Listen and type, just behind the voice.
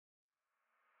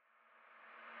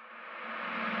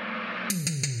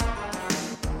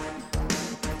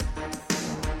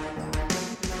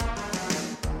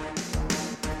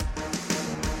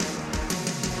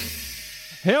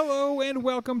Hello and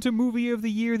welcome to Movie of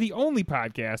the Year, the only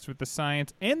podcast with the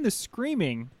science and the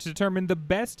screaming to determine the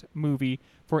best movie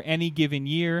for any given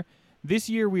year. This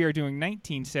year we are doing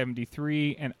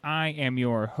 1973, and I am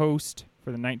your host for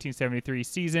the 1973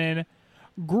 season,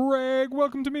 Greg.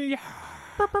 Welcome to me.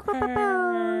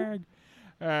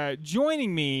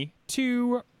 Joining me,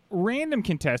 two random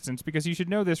contestants, because you should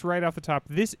know this right off the top.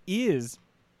 This is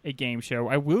a game show.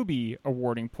 I will be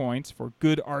awarding points for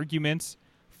good arguments,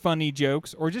 funny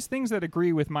jokes, or just things that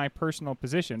agree with my personal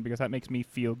position, because that makes me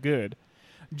feel good.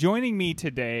 Joining me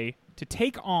today to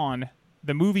take on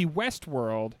the movie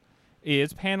Westworld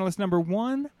is panelist number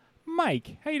one,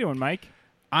 Mike. How you doing, Mike?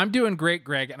 I'm doing great,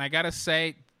 Greg, and I gotta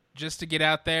say, just to get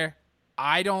out there,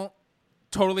 I don't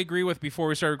totally agree with, before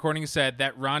we started recording, said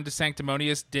that Ron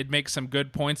DeSanctimonious did make some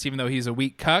good points, even though he's a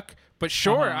weak cuck. But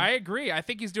sure, I agree. I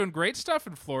think he's doing great stuff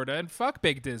in Florida, and fuck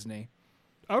Big Disney.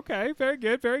 Okay, very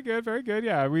good, very good, very good.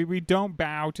 Yeah, we don't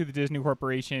bow to the Disney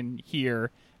Corporation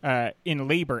here in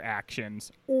labor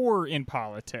actions or in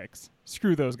politics.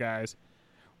 Screw those guys.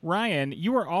 Ryan,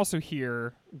 you are also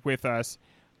here with us.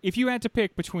 If you had to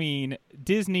pick between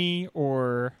Disney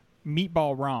or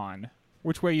Meatball Ron,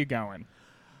 which way you going?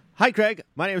 Hi, Craig.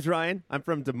 My name is Ryan. I'm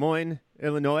from Des Moines,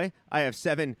 Illinois. I have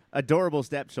 7 adorable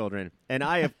stepchildren, and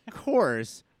I, of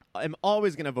course, am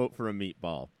always going to vote for a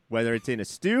meatball, whether it's in a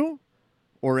stew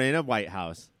or in a White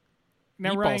House.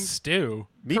 Now, Meatball Ryan, stew.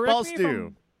 Meatball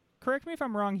stew. Correct me if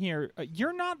I'm wrong here.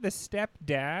 You're not the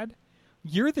stepdad.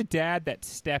 You're the dad that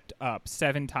stepped up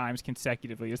 7 times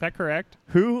consecutively. Is that correct?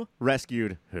 Who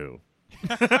rescued who?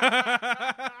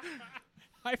 I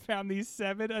found these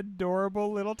 7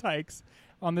 adorable little tykes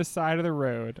on the side of the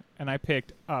road, and I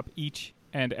picked up each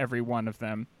and every one of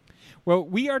them. Well,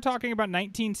 we are talking about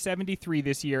 1973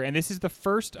 this year, and this is the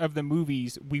first of the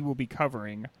movies we will be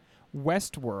covering,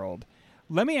 Westworld.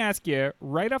 Let me ask you,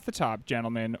 right off the top,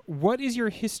 gentlemen, what is your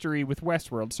history with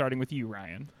Westworld, starting with you,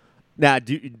 Ryan? Now,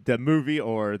 the movie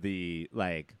or the,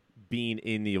 being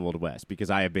in the Old West? Because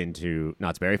I have been to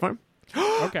Knott's Berry Farm.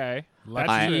 Okay.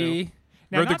 That's true.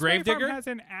 Now, Road the Knott's Berry Gravedigger Farm has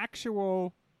an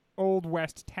actual Old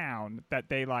West town that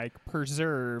they,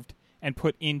 preserved and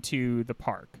put into the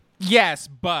park. Yes,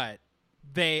 but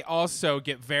they also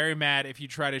get very mad if you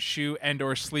try to shoot and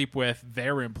or sleep with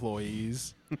their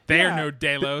employees. They are no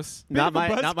Delos. Not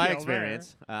my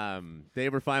experience. They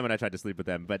were fine when I tried to sleep with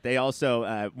them, but they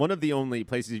also one of the only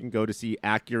places you can go to see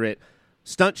accurate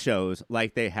stunt shows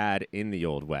like they had in the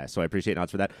Old West. So I appreciate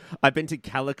Knott's for that. I've been to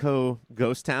Calico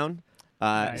Ghost Town,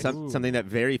 Nice. something that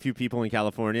very few people in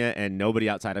California and nobody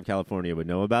outside of California would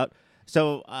know about.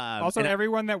 So Also,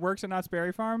 everyone that works at Knott's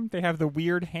Berry Farm, they have the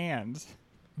weird hands.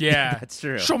 Yeah. That's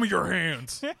true. Show me your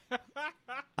hands.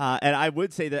 And I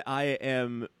would say that I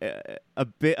am a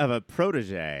bit of a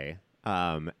protege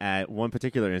at one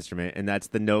particular instrument, and that's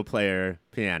the no-player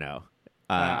piano.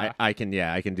 I can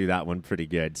do that one pretty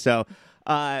good. So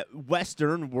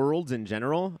Western worlds in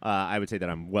general, I would say that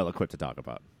I'm well equipped to talk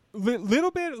about.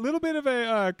 Little bit of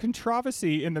a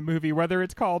controversy in the movie, whether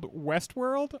it's called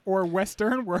Westworld or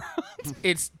Western World.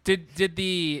 Did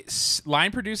the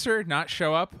line producer not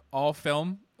show up all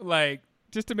film?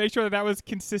 Just to make sure that was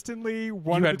consistently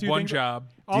one you of had the two one things. job.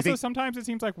 Also, sometimes it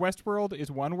seems like Westworld is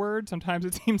one word. Sometimes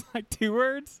it seems like 2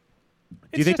 words.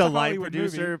 Do you think the line Hollywood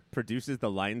producer movie. produces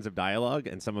the lines of dialogue,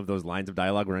 and some of those lines of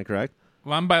dialogue were incorrect?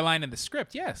 Line by line in the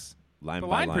script, yes. The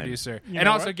Line producer. You And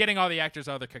know also what? getting all the actors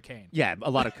all the cocaine. Yeah,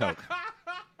 a lot of coke.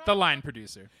 The line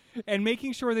producer. And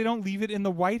making sure they don't leave it in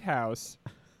the White House.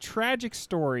 Tragic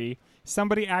story.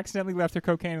 Somebody accidentally left their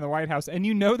cocaine in the White House, and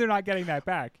you know they're not getting that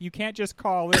back. You can't just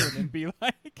call in and be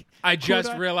like... I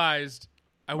just realized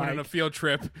I went on a Mike. field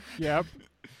trip. Yep.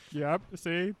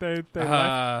 See, they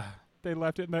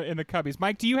left it in the cubbies.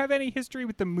 Mike, do you have any history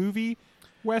with the movie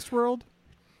Westworld?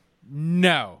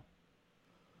 No.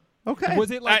 Okay. Was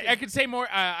it like I could say more.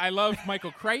 I love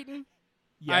Michael Crichton.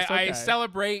 Yes, I okay.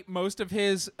 celebrate most of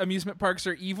his amusement parks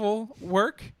are evil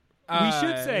work. We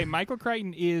should say Michael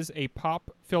Crichton is a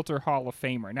Pop Filter Hall of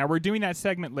Famer. Now, we're doing that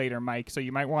segment later, Mike, so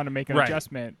you might want to make an Right.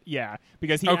 adjustment. Yeah,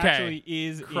 because he Okay. actually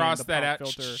is Cross in the that Pop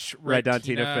out. Filter. Right down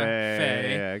Tina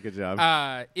Fey. Yeah, good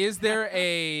job. Is there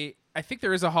a... I think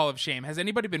there is a Hall of Shame. Has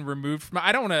anybody been removed from...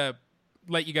 I don't want to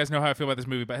let you guys know how I feel about this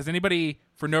movie, but has anybody,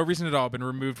 for no reason at all, been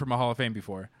removed from a Hall of Fame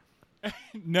before?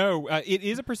 No, it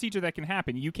is a procedure that can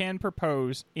happen. You can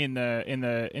propose in the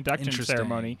induction Interesting.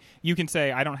 ceremony. You can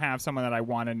say, I don't have someone that I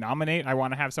want to nominate. I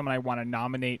want to have someone I want to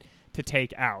nominate to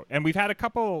take out. And we've had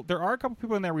there are a couple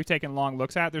people in there we've taken long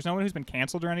looks at. There's no one who's been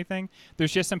canceled or anything.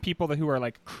 There's just some people who are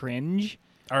like cringe.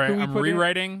 All right, who we I'm put in.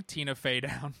 rewriting Tina Fey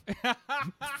down.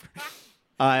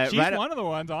 She's one of the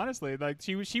ones, honestly. Like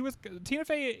she was Tina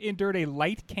Fey endured a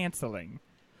light canceling.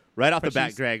 Right off the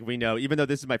bat, Greg, we know, even though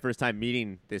this is my first time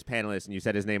meeting this panelist, and you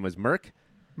said his name was Merc.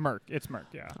 It's Merc,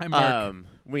 yeah. I'm Merc.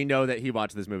 We know that he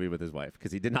watched this movie with his wife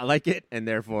because he did not like it, and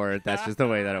therefore that's just the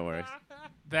way that it works.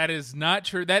 That is not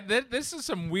true. That this is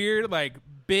some weird, like,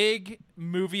 big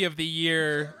movie of the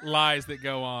year lies that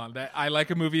go on. That I like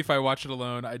a movie if I watch it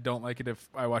alone. I don't like it if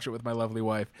I watch it with my lovely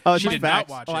wife. Oh, she did not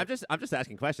watch it. I'm just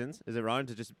asking questions. Is it wrong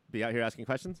to just be out here asking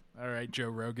questions? All right, Joe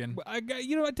Rogan.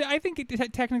 You know what? I think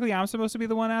technically I'm supposed to be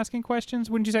the one asking questions.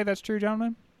 Wouldn't you say that's true,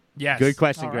 gentlemen? Yes. Good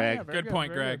question, All Greg. right, yeah, Good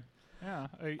point, Greg. Good. Yeah,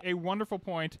 a wonderful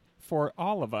point for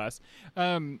all of us.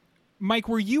 Mike,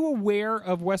 were you aware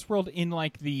of Westworld in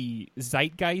like the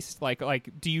zeitgeist?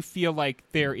 Like, do you feel like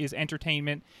there is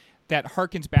entertainment that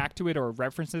harkens back to it or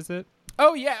references it?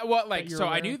 Oh yeah, well, like, so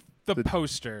aware? I knew the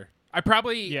poster. I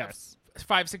probably Yes.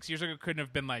 5-6 years ago couldn't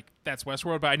have been like that's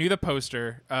Westworld, but I knew the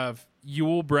poster of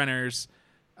Yul Brynner's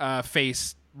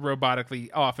face robotically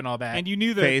off and all that. And you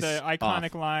knew the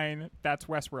iconic off. line, "That's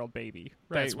Westworld, baby."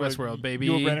 Right? That's Westworld, baby.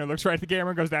 Yul Brynner looks right at the camera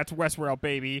and goes, "That's Westworld,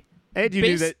 baby." And you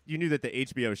knew that the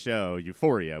HBO show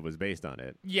Euphoria was based on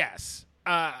it. Yes.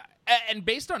 And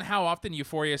based on how often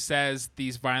Euphoria says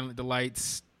these violent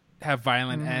delights have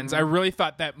violent ends, I really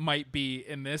thought that might be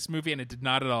in this movie, and it did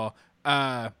not at all.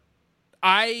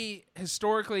 I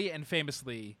historically and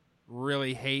famously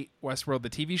really hate Westworld, the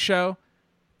TV show.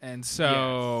 And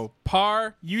so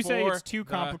you say it's too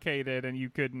complicated and you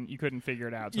couldn't figure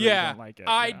it out, so you don't like it.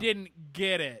 I didn't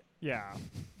get it. Yeah,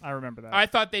 I remember that. I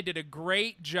thought they did a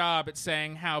great job at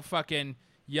saying how fucking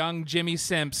young Jimmy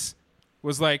Simps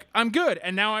was like, I'm good,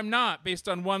 and now I'm not, based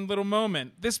on one little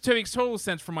moment. This makes total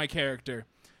sense for my character.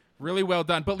 Really well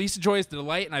done. But Lisa Joy is the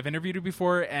delight, and I've interviewed her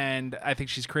before, and I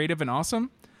think she's creative and awesome.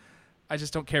 I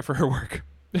just don't care for her work.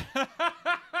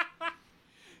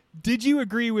 Did you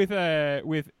agree with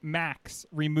Max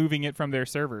removing it from their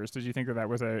servers? Did you think that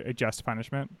was a just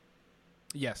punishment?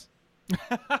 Yes.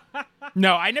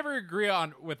 No, I never agree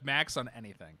with Max on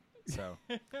anything. So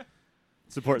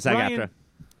Support SAG-AFTRA.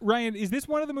 Ryan, is this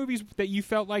one of the movies that you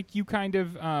felt like you kind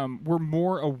of were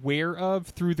more aware of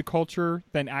through the culture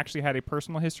than actually had a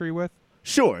personal history with?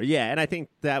 Sure, yeah, and I think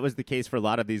that was the case for a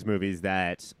lot of these movies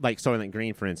that, like Soylent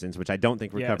Green, for instance, which I don't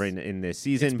think we're covering in this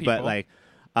season, but like,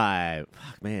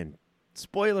 fuck, man,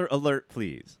 spoiler alert,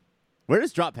 please. Where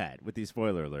is Drop Pad with these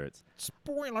spoiler alerts?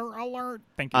 Spoiler alert!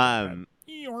 Thank you.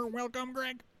 You're welcome,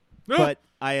 Greg. But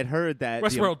I had heard that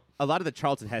Westworld. A lot of the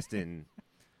Charlton Heston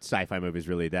sci-fi movies,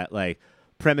 really, that like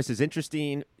premise is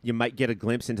interesting. You might get a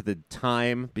glimpse into the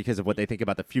time because of what they think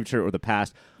about the future or the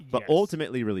past, but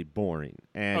ultimately really boring.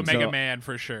 And Omega Man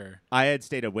for sure. I had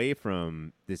stayed away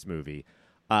from this movie,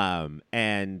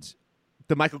 and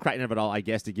the Michael Crichton of it all, I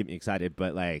guess, to get me excited.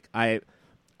 But like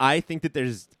I think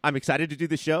that I'm excited to do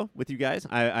the show with you guys.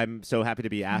 I'm so happy to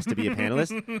be asked to be a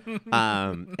panelist,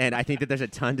 and I think that there's a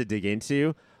ton to dig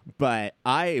into. But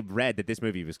I read that this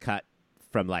movie was cut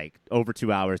from like over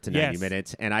 2 hours to 90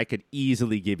 minutes, and I could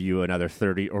easily give you another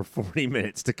 30 or 40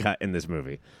 minutes to cut in this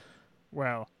movie.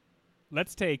 Well,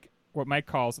 let's take what Mike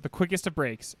calls the quickest of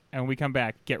breaks, and when we come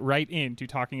back, get right into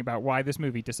talking about why this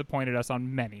movie disappointed us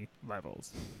on many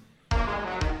levels.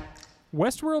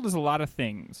 Westworld is a lot of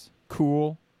things.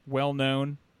 Cool,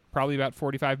 well-known, probably about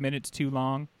 45 minutes too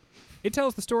long. It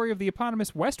tells the story of the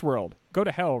eponymous Westworld, go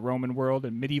to hell, Roman world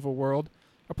and medieval world,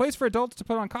 a place for adults to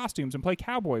put on costumes and play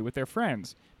cowboy with their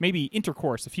friends, maybe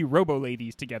intercourse a few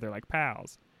robo-ladies together like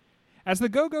pals. As the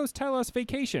Go-Go's tell us,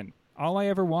 vacation, all I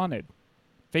ever wanted.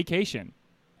 Vacation,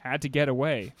 had to get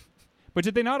away. But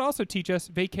did they not also teach us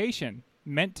vacation,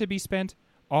 meant to be spent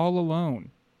all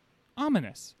alone?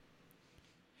 Ominous.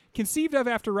 Conceived of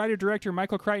after writer-director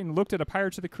Michael Crichton looked at a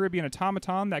Pirates of the Caribbean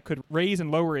automaton that could raise and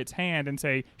lower its hand and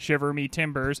say, "Shiver me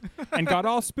timbers," and got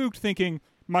all spooked thinking,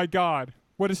 "My God,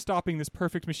 what is stopping this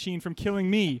perfect machine from killing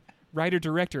me?"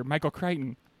 Writer-director Michael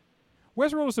Crichton.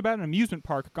 Westworld is about an amusement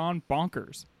park gone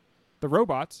bonkers. The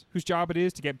robots, whose job it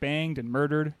is to get banged and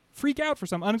murdered, freak out for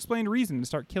some unexplained reason and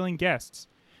start killing guests.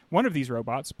 One of these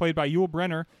robots, played by Yul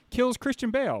Brynner, kills Christian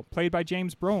Bale, played by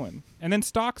James Brolin, and then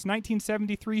stalks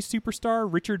 1973 superstar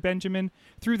Richard Benjamin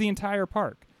through the entire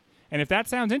park. And if that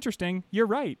sounds interesting, you're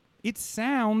right. It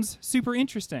sounds super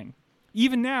interesting.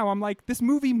 Even now, I'm like, this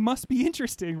movie must be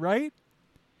interesting, right?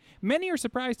 Many are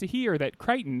surprised to hear that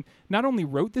Crichton not only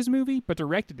wrote this movie, but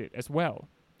directed it as well.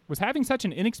 Was having such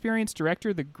an inexperienced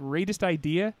director the greatest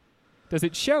idea? Does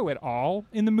it show at all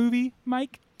in the movie,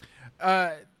 Mike?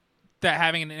 That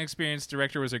having an inexperienced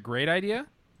director was a great idea?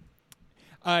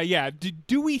 Yeah.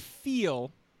 Do we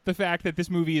feel the fact that this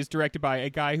movie is directed by a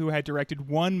guy who had directed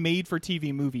one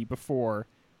made-for-TV movie before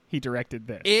he directed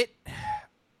this.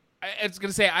 I was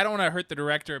gonna say I don't want to hurt the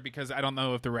director because I don't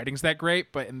know if the writing's that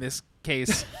great, but in this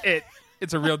case,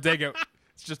 it's a real dig at.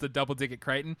 It's just a double dig at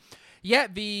Crichton. Yeah,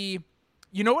 you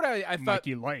know what I thought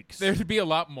Mikey likes there'd be a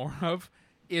lot more of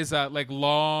is like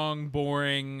long,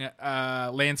 boring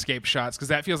landscape shots because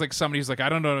that feels like somebody who's like, I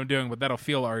don't know what I'm doing, but that'll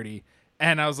feel arty.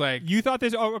 And I was like, you thought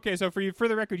this? Oh, okay. So for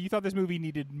the record, you thought this movie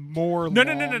needed more No,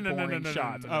 boring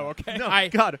shots. Oh, okay. No,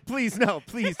 God, please, no,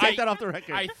 please take that off the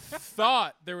record. I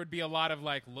thought there would be a lot of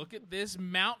like, look at this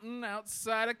mountain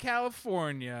outside of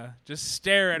California. Just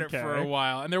stare at it for a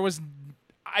while. And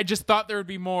I just thought there would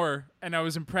be more, and I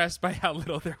was impressed by how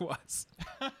little there was.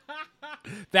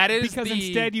 That is because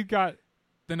instead you got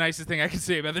the nicest thing I can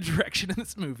say about the direction in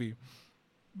this movie.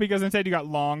 Because instead you got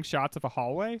long shots of a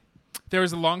hallway. There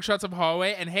was long shots of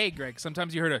hallway, and hey, Greg,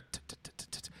 sometimes you heard a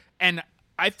and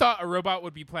I thought a robot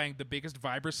would be playing the biggest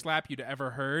vibra slap you'd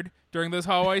ever heard during those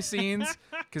hallway scenes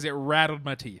because it rattled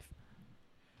my teeth.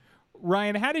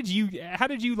 Ryan, how did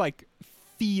you like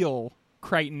feel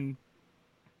Crichton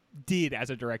did as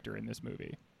a director in this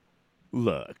movie?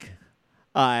 Look,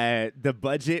 the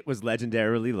budget was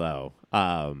legendarily low.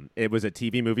 It was a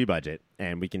TV movie budget,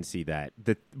 and we can see that.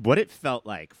 What it felt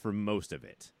like for most of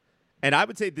it. And I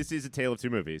would say this is a tale of two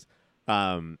movies.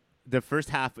 The first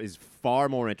half is far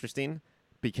more interesting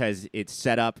because it's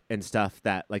set up and stuff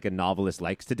that like a novelist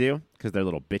likes to do because they're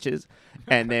little bitches.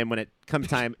 And then when it comes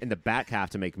time in the back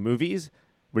half to make movies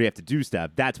where you have to do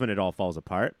stuff, that's when it all falls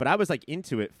apart. But I was like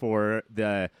into it for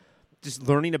just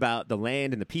learning about the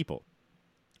land and the people.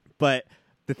 But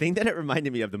the thing that it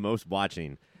reminded me of the most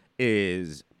watching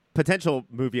is potential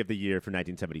movie of the year for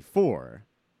 1974.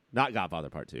 Not Godfather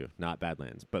Part 2, not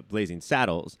Badlands, but Blazing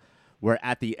Saddles, where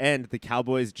at the end, the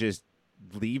cowboys just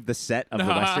leave the set of the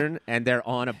Western, and they're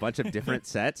on a bunch of different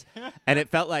sets. And it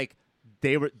felt like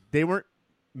they weren't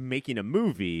making a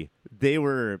movie. They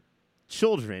were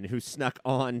children who snuck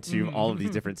on to all of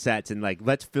these different sets and like,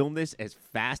 let's film this as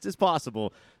fast as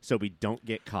possible so we don't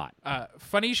get caught.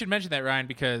 Funny you should mention that, Ryan,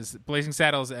 because Blazing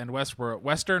Saddles and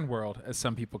Western World, as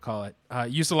some people call it,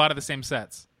 used a lot of the same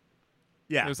sets.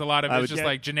 Yeah, there was a lot of it was just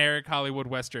like generic Hollywood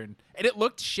Western, and it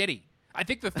looked shitty. I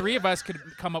think the three of us could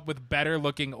come up with better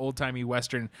looking old timey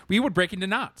Western. We would break into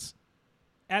knots.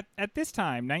 At this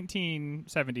time,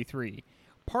 1973,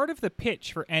 part of the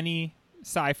pitch for any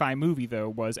sci-fi movie though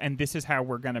was, and this is how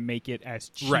we're going to make it as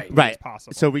cheap as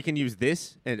possible. So we can use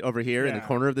this and over here in the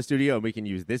corner of the studio, and we can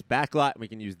use this backlot, and we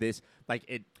can use this like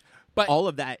it. But all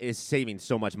of that is saving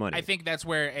so much money. I think that's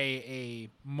where a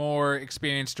more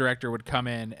experienced director would come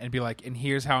in and be like, and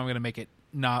here's how I'm going to make it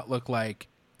not look like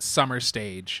summer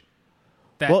stage.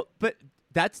 But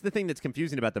that's the thing that's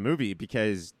confusing about the movie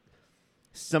because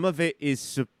some of it is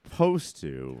supposed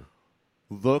to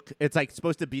look, it's like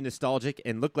supposed to be nostalgic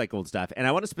and look like old stuff. And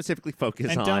I want to specifically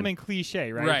focus on dumb and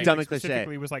cliche, right? Right. Dumb and specifically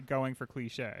cliche. Was like going for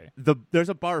cliche. There's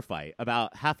a bar fight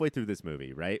about halfway through this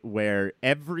movie, right, where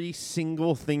every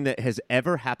single thing that has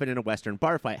ever happened in a Western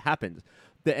bar fight happens,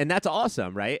 and that's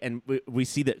awesome, right? And we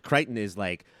see that Crichton is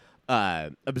like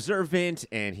observant,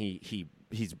 and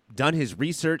he's done his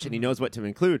research and he knows what to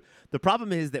include. The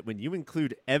problem is that when you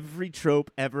include every trope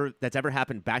that's ever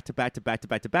happened back to back to back to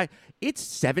back to back, it's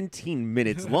 17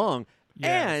 minutes long.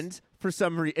 Yes. And for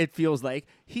some reason, it feels like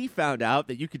he found out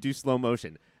that you could do slow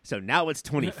motion. So now it's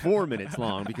 24 minutes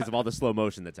long because of all the slow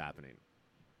motion that's happening.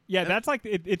 Yeah, that's like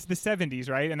it's the 70s,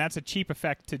 right? And that's a cheap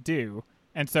effect to do.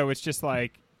 And so it's just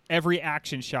like every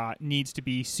action shot needs to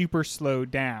be super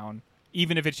slowed down,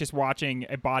 even if it's just watching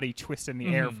a body twist in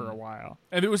the air for a while.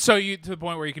 And it was to the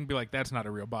point where you can be like, that's not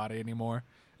a real body anymore.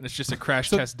 And it's just a crash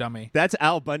test dummy. That's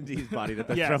Al Bundy's body that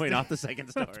they're Yes. throwing off the second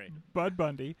story. Bud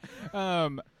Bundy.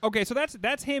 Okay, so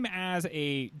that's him as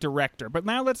a director. But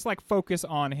now let's like focus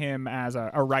on him as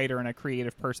a writer and a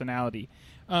creative personality.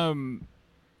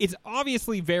 It's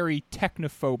obviously very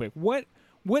technophobic.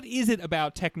 What is it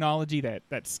about technology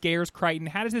that scares Crichton?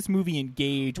 How does this movie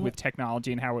engage with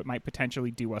technology and how it might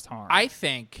potentially do us harm? I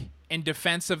think, in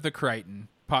defense of the Crichton,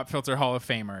 Pop Filter Hall of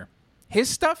Famer, his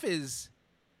stuff is,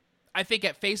 I think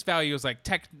at face value is like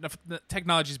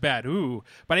technology's bad. Ooh.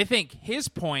 But I think his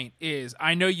point is,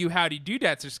 I know you howdy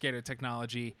doodads are scared of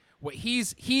technology. What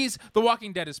he's The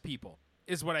Walking Dead is people,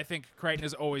 is what I think Crichton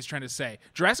is always trying to say.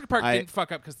 Jurassic Park didn't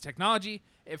fuck up because of technology.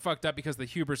 It fucked up because of the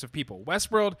hubris of people.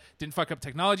 Westworld didn't fuck up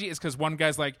technology. It's because one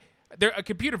guy's like, a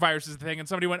computer virus is the thing, and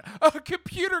somebody went, a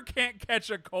computer can't catch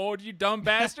a cold, you dumb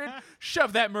bastard.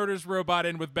 Shove that murderous robot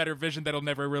in with better vision that'll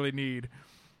never really need.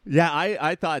 Yeah,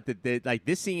 I thought that like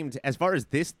this seemed, as far as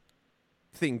this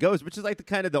thing goes, which is like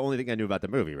the only thing I knew about the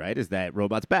movie, right, is that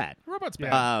robot's bad. Robot's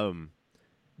bad.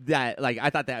 that like I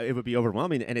thought that it would be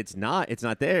overwhelming, and it's not. It's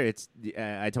not there. It's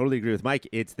I totally agree with Mike.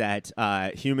 It's that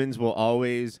humans will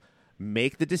always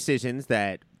make the decisions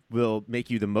that will make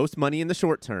you the most money in the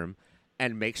short term,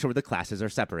 and make sure the classes are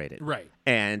separated. Right.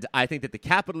 And I think that the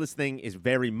capitalist thing is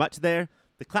very much there.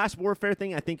 The class warfare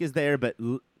thing I think is there, but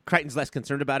Crichton's less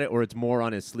concerned about it, or it's more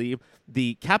on his sleeve.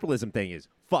 The capitalism thing is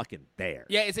fucking there.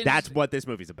 Yeah, it's that's what this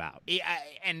movie's about.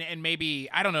 And maybe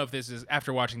I don't know if this is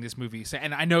after watching this movie.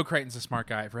 And I know Crichton's a smart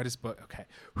guy. I've read his book. Okay,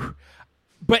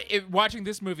 but watching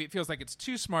this movie, it feels like it's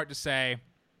too smart to say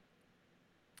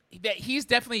that he's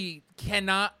definitely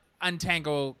cannot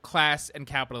untangle class and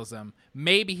capitalism.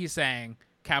 Maybe he's saying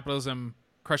capitalism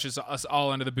crushes us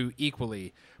all under the boot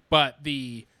equally, but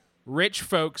the rich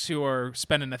folks who are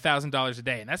spending $1,000 a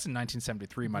day, and that's in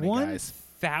 1973 money, guys.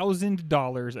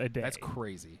 $1,000 a day. That's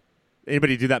crazy.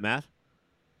 Anybody do that math?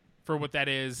 For what that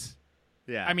is.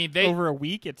 Yeah. I mean, they over a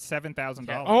week, it's $7,000.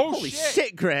 Yeah. Oh, holy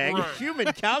shit, Greg! Right.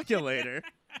 Human calculator.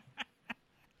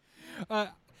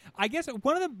 I guess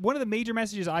one of the major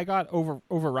messages I got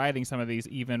overriding some of these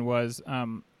even was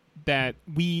that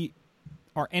we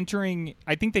are entering.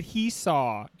 I think that he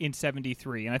saw in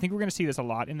 73, and I think we're going to see this a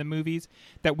lot in the movies,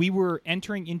 that we were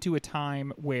entering into a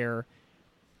time where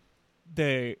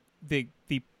the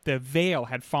veil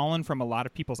had fallen from a lot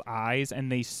of people's eyes,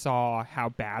 and they saw how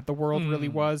bad the world really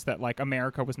was, that like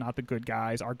America was not the good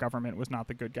guys, our government was not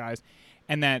the good guys,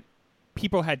 and that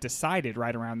people had decided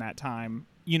right around that time,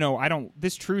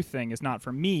 this truth thing is not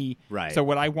for me. Right. So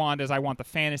what I want is I want the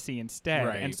fantasy instead.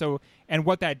 Right. And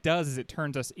what that does is it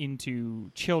turns us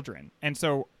into children. And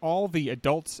so all the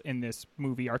adults in this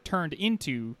movie are turned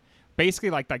into basically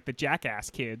like the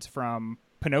Jackass kids from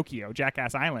Pinocchio,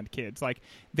 Jackass Island kids. Like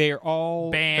they're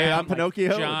all Bam, Hey, I'm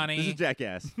Pinocchio. Johnny. This is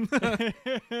Jackass.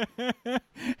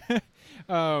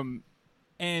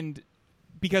 And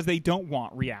because they don't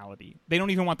want reality. They don't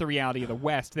even want the reality of the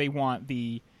West. They want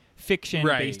the fiction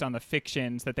based on the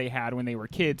fictions that they had when they were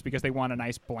kids, because they want a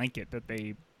nice blanket that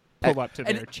they pull up to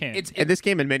their chin. And this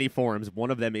came in many forms.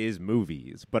 One of them is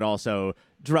movies, but also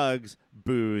drugs,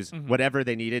 booze, whatever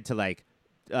they needed to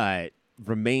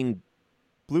remain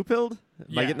blue-pilled.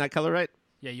 Am I getting that color right?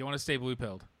 Yeah, you want to stay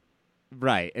blue-pilled.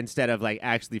 Right, instead of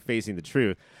actually facing the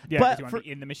truth. Yeah, but you want to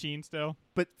be in the machine still.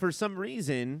 But for some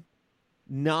reason,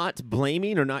 not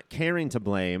blaming or not caring to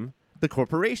blame the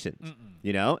corporations,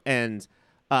 and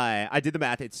I did the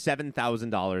math. It's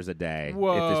 $7,000 a day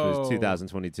Whoa. if this was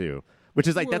 2022, which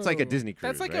is that's like a Disney cruise.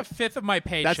 That's like right? a fifth of my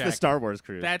paycheck. That's the Star Wars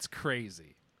cruise. That's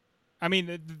crazy. I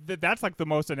mean, that's like the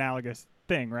most analogous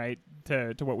thing, right,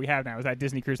 to what we have now, is that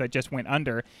Disney cruise that just went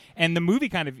under. And the movie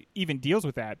kind of even deals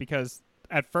with that, because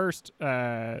at first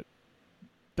the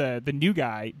new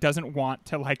guy doesn't want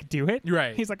to do it.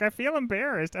 Right. He's like, I feel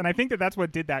embarrassed. And I think that's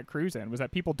what did that cruise in, was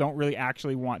that people don't really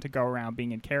actually want to go around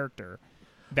being in character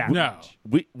that much.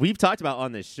 We've talked about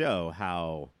on this show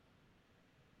how,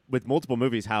 with multiple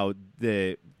movies, how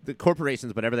the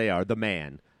corporations, whatever they are, the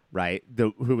man, right,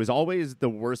 who is always the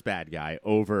worst bad guy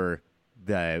over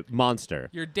the monster.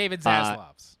 Your David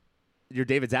Zaslavs.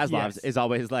 Yes. Is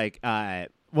always like,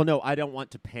 well, no, I don't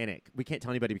want to panic. We can't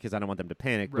tell anybody because I don't want them to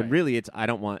panic. Right. But really, it's I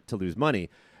don't want to lose money.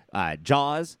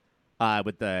 Jaws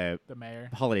with the mayor.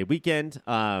 holiday weekend.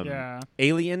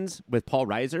 Aliens with Paul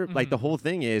Reiser. Like the whole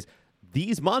thing is,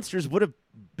 these monsters would have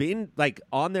been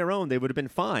on their own. They would have been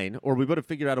fine, or we would have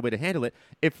figured out a way to handle it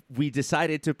if we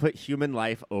decided to put human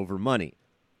life over money.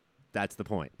 That's the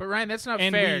point. But Ryan, that's not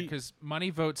fair, because money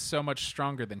votes so much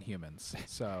stronger than humans.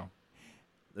 So,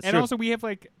 and also we have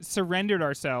surrendered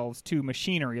ourselves to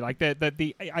machinery. Like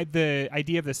the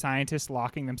idea of the scientists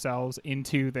locking themselves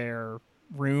into their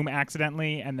room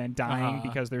accidentally and then dying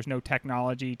because there's no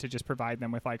technology to just provide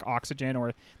them with oxygen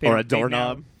or a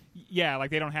doorknob. Yeah,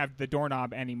 they don't have the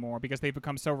doorknob anymore because they've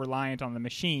become so reliant on the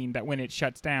machine that when it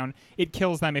shuts down, it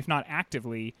kills them, if not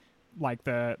actively, like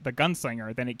the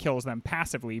gunslinger, then it kills them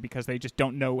passively because they just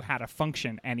don't know how to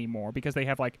function anymore because they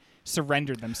have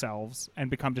surrendered themselves and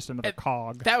become just another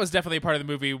cog. That was definitely a part of the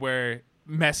movie where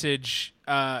message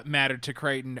mattered to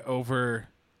Crichton over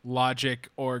logic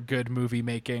or good movie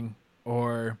making,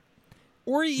 or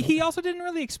he also didn't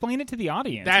really explain it to the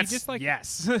audience. That's he just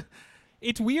yes.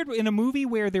 It's weird in a movie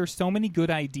where there's so many good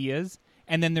ideas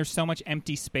and then there's so much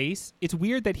empty space. It's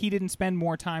weird that he didn't spend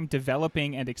more time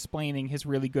developing and explaining his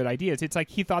really good ideas. It's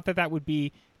like he thought it would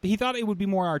be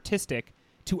more artistic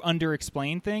to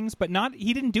under-explain things, but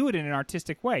he didn't do it in an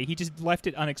artistic way. He just left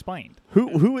it unexplained.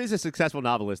 Who is a successful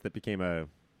novelist that became a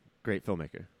great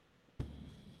filmmaker?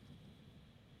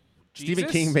 Jesus?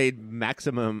 Stephen King made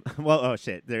maximum. Well, oh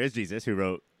shit, there is Jesus who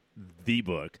wrote the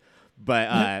book,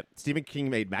 But Stephen King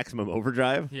made Maximum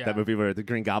Overdrive, that movie where the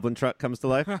Green Goblin truck comes to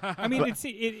life. I mean,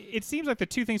 it seems like the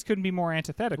two things couldn't be more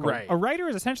antithetical. Right. A writer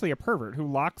is essentially a pervert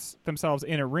who locks themselves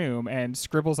in a room and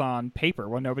scribbles on paper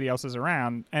when nobody else is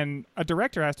around. And a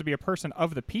director has to be a person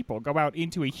of the people, go out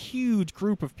into a huge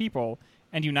group of people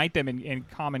and unite them in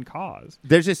common cause.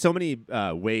 There's just so many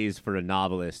ways for a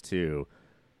novelist to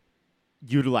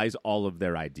utilize all of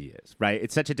their ideas, right?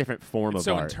 It's such a different form of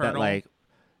art. Internal. That, like,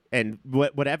 and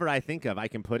whatever I think of, I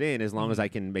can put in as long as I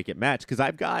can make it match. Because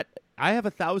I have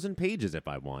 1,000 pages if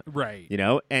I want. Right. You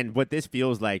know? And what this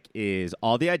feels like is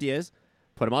all the ideas,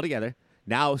 put them all together.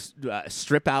 Now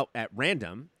strip out at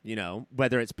random, you know,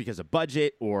 whether it's because of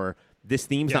budget or this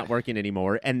theme's not working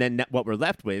anymore. And then what we're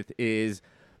left with is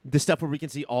the stuff where we can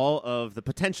see all of the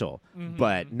potential,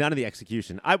 but none of the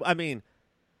execution. I mean,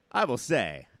 I will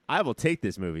say, I will take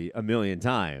this movie 1,000,000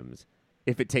 times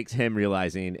if it takes him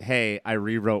realizing, hey, I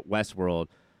rewrote Westworld.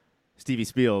 Stevie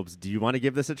Spielberg, do you want to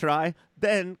give this a try?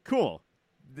 Then cool.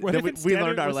 Then we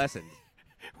learned our lessons.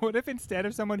 What if instead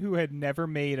of someone who had never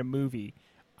made a movie,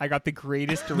 I got the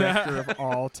greatest director of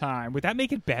all time? Would that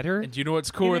make it better? And do you know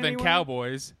what's cooler than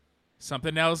Cowboys?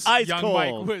 Something else Ice young Cold.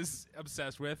 Mike was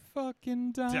obsessed with.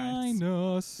 Fucking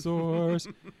dinosaurs.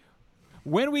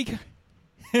 When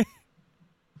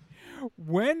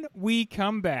we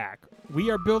come back, we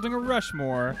are building a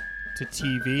Rushmore to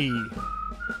TV.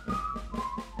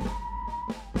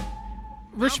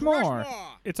 Rushmore.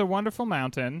 It's a wonderful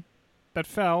mountain that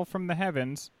fell from the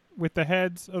heavens with the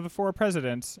heads of the 4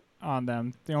 presidents on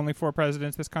them. The only 4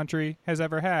 presidents this country has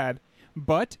ever had.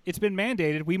 But it's been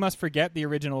mandated we must forget the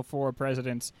original 4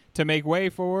 presidents to make way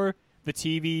for the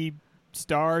TV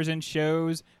stars and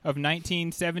shows of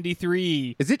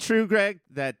 1973. Is it true, Greg,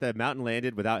 that the mountain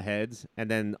landed without heads, and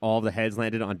then all the heads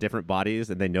landed on different bodies,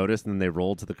 and they noticed, and then they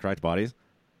rolled to the correct bodies?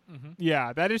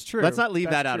 Yeah, that is true. Let's not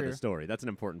leave that out true. of the story. That's an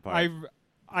important part.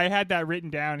 I had that written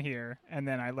down here, and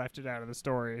then I left it out of the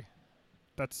story.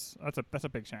 That's a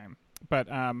big shame. But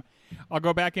I'll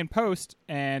go back in post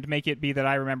and make it be that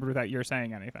I remember without your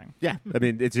saying anything. Yeah, I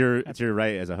mean it's your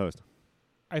right as a host.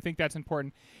 I think that's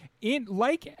important. In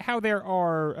like how there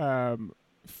are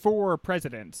 4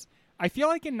 presidents, I feel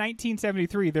like in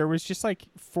 1973 there was just like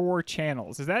 4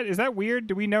 channels. Is that weird?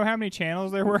 Do we know how many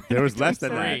channels there were? There was less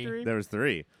than 3. There was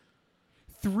 3.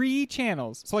 3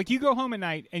 channels. So like you go home at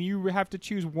night and you have to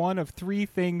choose one of 3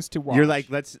 things to watch. You're like,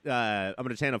 I'm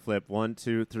gonna channel flip 1,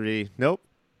 2, 3. Nope.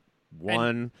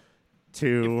 1,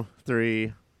 2,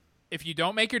 3. If you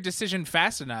don't make your decision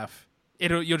fast enough,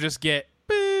 you'll just get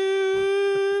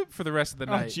boop for the rest of the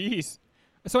oh night. jeez.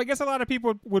 So I guess a lot of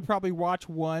people would probably watch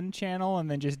one channel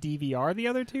and then just DVR the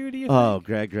other 2. Do you? Oh,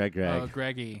 think? Greg. Oh,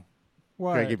 Greggy.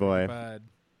 What? Greggy boy. Bud.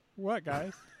 What,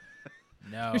 guys?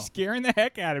 No. You're scaring the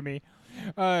heck out of me.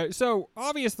 So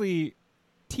obviously,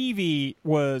 TV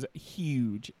was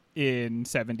huge in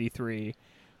 '73.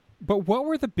 But what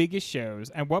were the biggest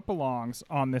shows and what belongs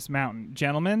on this mountain?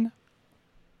 Gentlemen,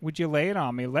 would you lay it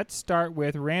on me? Let's start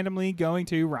with randomly going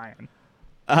to Ryan.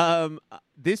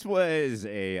 This was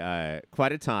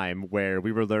quite a time where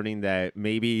we were learning that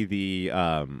maybe the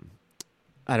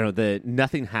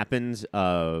Nothing Happens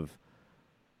of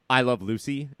I Love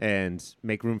Lucy and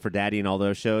Make Room for Daddy and all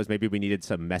those shows. Maybe we needed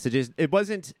some messages. It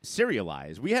wasn't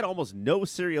serialized. We had almost no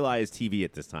serialized TV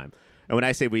at this time. And when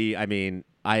I say we, I mean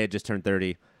I had just turned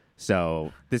 30.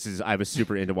 So I was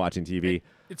super into watching TV.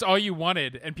 It's all you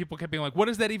wanted, and people kept being like, what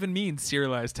does that even mean,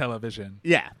 serialized television?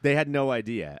 Yeah, they had no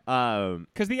idea.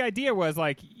 Because the idea was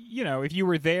like, if you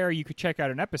were there, you could check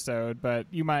out an episode, but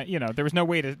you might, there was no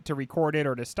way to record it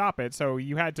or to stop it, so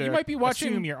you had to You might be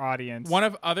watching assume your audience. one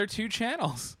of other 2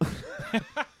 channels.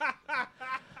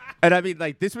 And I mean,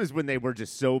 like, this was when they were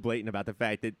just so blatant about the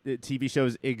fact that TV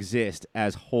shows exist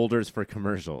as holders for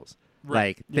commercials.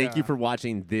 Right. Like, thank you Yeah. for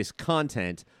watching this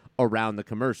content around the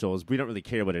commercials. We don't really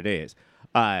care what it is.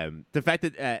 The fact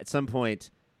that at some point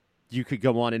you could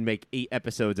go on and make 8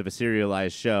 episodes of a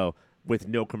serialized show with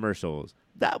no commercials,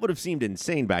 that would have seemed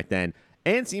insane back then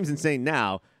and seems insane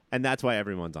now, and that's why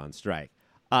everyone's on strike.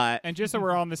 And just so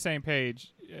we're all on the same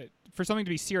page, for something to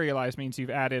be serialized means you've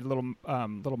added little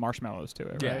marshmallows to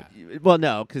it, right? Yeah. Well,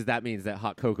 no, because that means that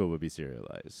hot cocoa would be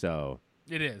serialized. So,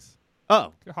 It is.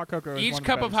 oh, Hot cocoa is Each one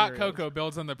cup the of better hot cereals. cocoa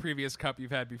builds on the previous cup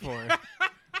you've had before.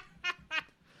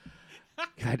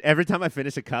 God, every time I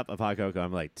finish a cup of hot cocoa,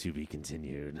 I'm like, to be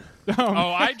continued. Oh,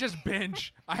 I just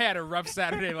binge. I had a rough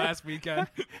Saturday last weekend.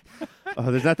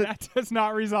 Oh, there's nothing, That does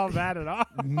not resolve that at all.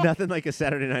 nothing like a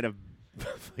Saturday night of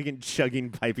fucking chugging,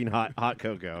 piping hot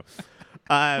cocoa.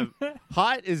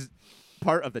 Hot is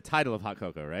part of the title of hot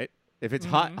cocoa, right? If it's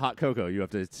hot cocoa, you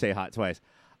have to say hot twice.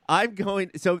 I'm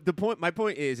going. So my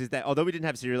point is that although we didn't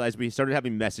have serialized, we started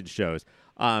having message shows.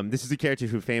 This is a character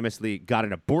who famously got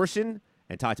an abortion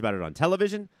and talked about it on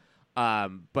television.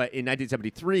 But in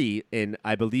 1973, in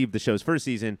I believe the show's first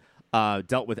season,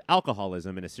 dealt with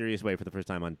alcoholism in a serious way for the first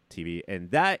time on TV,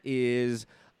 and that is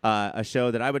a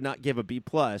show that I would not give a B+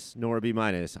 nor a B-.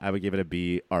 I would give it a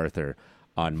B. Arthur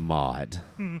on Maude.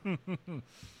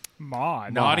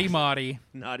 Maude. Naughty Maudie.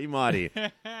 Naughty Maudie.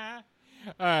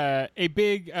 A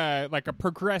big, like a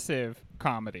progressive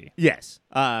comedy. Yes.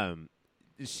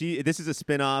 This is a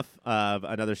spin-off of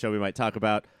another show we might talk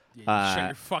about. Yeah, shut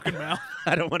your fucking mouth.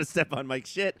 I don't want to step on Mike's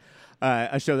shit.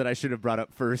 A show that I should have brought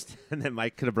up first, and then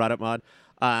Mike could have brought up Maude.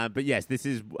 But yes, this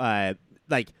is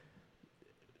like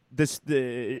this.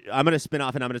 I'm going to spin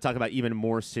off, and I'm going to talk about even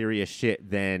more serious shit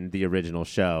than the original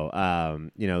show.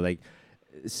 Like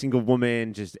single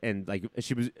woman, and like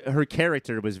her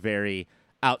character was very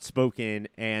outspoken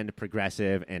and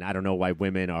progressive, and I don't know why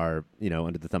women are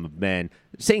under the thumb of men,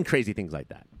 saying crazy things like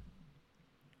that.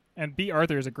 And B.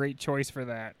 Arthur is a great choice for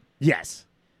that. Yes.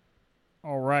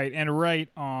 All right, and right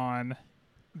on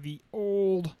the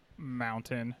old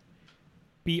mountain,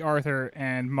 B. Arthur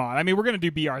and Maude. I mean, we're gonna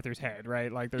do B. Arthur's head,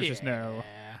 right? Like, there's just no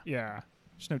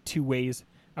two ways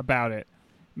about it.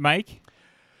 Mike,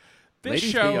 this Ladies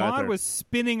show B. Arthur. Maude was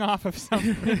spinning off of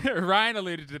something. Ryan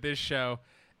alluded to this show,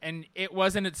 and it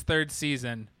wasn't its third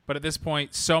season, but at this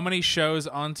point, so many shows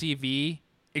on TV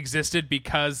existed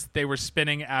because they were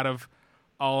spinning out of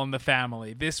All in the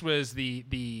Family. This was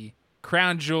the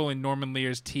crown jewel in Norman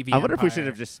Lear's TV I wonder if we empire. should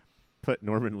have just put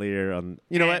Norman Lear on.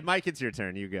 You know what, Mike? It's your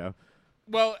turn. You go.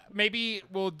 Well, maybe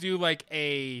we'll do like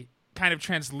a kind of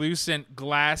translucent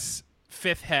glass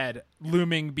fifth head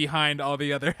looming behind all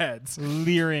the other heads.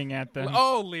 Leering at them.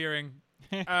 Oh, leering.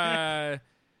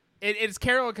 It's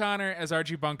Carol O'Connor as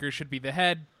Archie Bunker should be the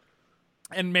head.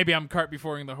 And maybe I'm cart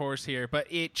beforeing the horse here, but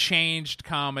it changed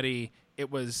comedy. It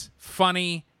was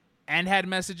funny and had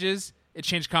messages. It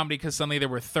changed comedy because suddenly there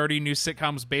were 30 new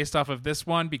sitcoms based off of this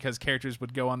one because characters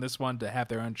would go on this one to have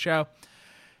their own show.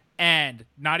 And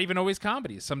not even always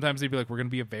comedies. Sometimes they'd be like, we're going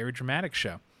to be a very dramatic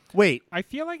show. Wait. I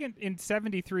feel like in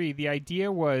 73, the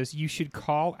idea was you should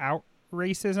call out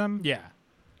racism Yeah.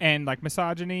 and like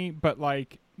misogyny, but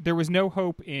like there was no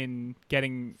hope in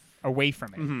getting away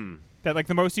from it. Mm-hmm. That like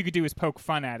the most you could do is poke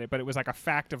fun at it, but it was like a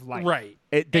fact of life. Right.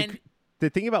 The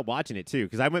thing about watching it too,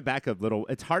 because I went back a little.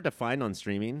 It's hard to find on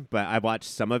streaming, but I watched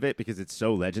some of it because it's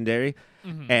so legendary,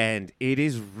 and it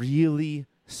is really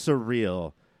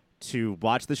surreal to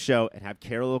watch the show and have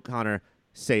Carol O'Connor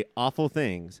say awful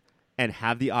things and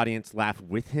have the audience laugh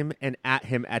with him and at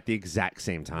him at the exact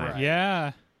same time. Right.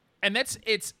 Yeah. And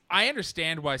I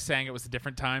understand why saying it was a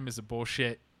different time is a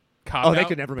bullshit cop-out. Oh, they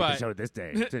could never make the show this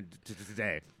day. to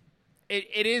today.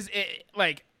 It is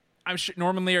like, I'm sure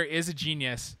Norman Lear is a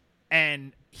genius,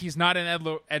 and he's not an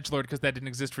edgelord because that didn't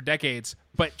exist for decades.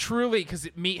 But truly, because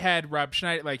Meathead Rob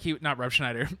Schneider, not Rob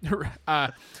Schneider,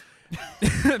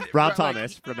 Rob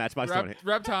Thomas from Matchbox 20.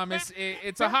 Rob Thomas,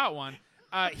 it's a hot one.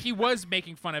 He was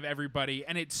making fun of everybody,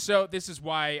 and this is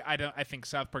why I think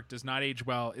South Park does not age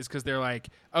well, is because they're like,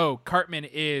 oh, Cartman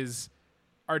is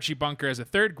Archie Bunker as a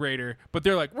third grader, but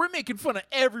they're like, we're making fun of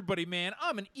everybody, man.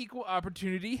 I'm an equal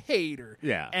opportunity hater.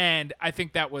 Yeah. And I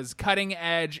think that was cutting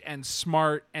edge and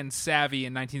smart and savvy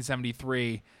in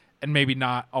 1973, and maybe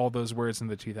not all those words in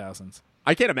the 2000s.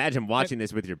 I can't imagine watching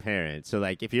this with your parents. So,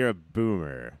 like, if you're a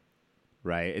boomer,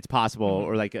 right, it's possible,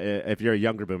 or like if you're a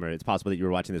younger boomer, it's possible that you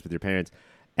were watching this with your parents,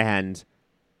 and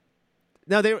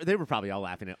no, they were probably all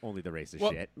laughing at only the racist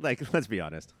shit. Like, let's be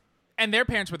honest. And their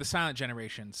parents were the silent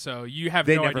generation, so you have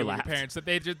They no never idea what laughed. your parents,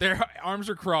 that their arms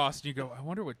are crossed, and you go, I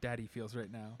wonder what Daddy feels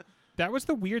right now. That was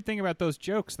the weird thing about those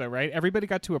jokes, though, right? Everybody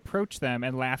got to approach them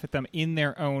and laugh at them in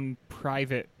their own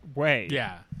private way.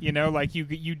 Yeah. You know, like you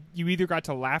either got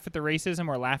to laugh at the racism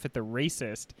or laugh at the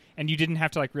racist, and you didn't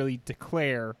have to like really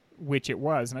declare which it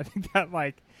was. And I think that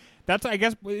that's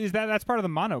part of the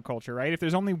monoculture, right? If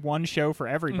there's only one show for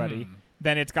everybody,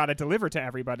 then it's got to deliver to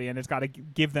everybody, and it's got to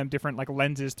give them different like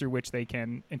lenses through which they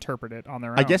can interpret it on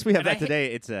their own. I guess we have that today.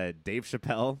 It's Dave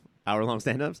Chappelle hour-long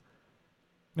stand-ups.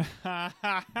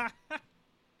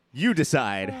 You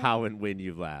decide how and when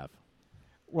you laugh.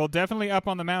 Well, definitely up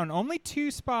on the mountain. Only 2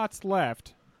 spots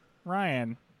left.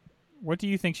 Ryan, what do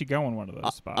you think should go in one of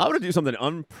those spots? I want to do something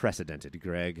unprecedented,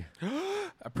 Greg.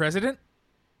 A president?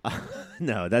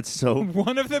 No, that's so...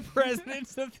 One of the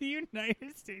presidents of the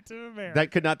United States of America.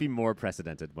 That could not be more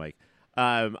precedented, Mike.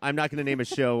 I'm not going to name a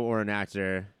show or an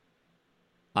actor.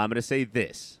 I'm going to say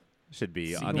this should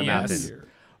be on the Yes. mountain.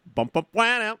 Bump, bump,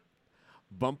 wham,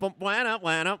 bump, bump, wham,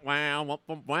 wham, wow, bump,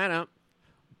 bump, wham,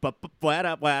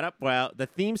 The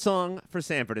theme song for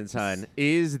Sanford & Son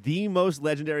is the most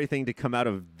legendary thing to come out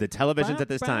of the televisions at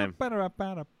this time.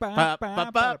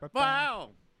 Wow.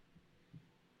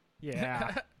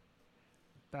 Yeah.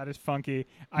 That is funky.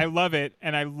 I love it,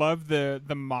 and I love the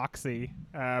moxie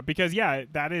because, yeah,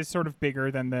 that is sort of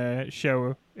bigger than the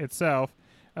show itself.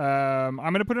 I'm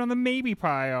going to put it on the maybe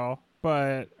pile,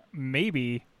 but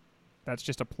maybe that's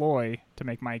just a ploy to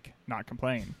make Mike not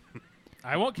complain.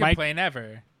 I won't complain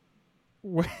ever.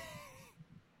 Good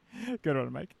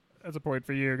one, Mike. That's a point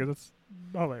for you because it's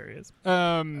hilarious.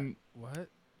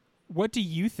 What do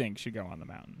you think should go on the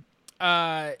mountain?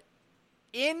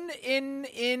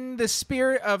 In the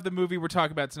spirit of the movie we're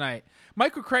talking about tonight,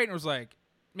 Michael Crichton was like,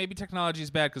 maybe technology is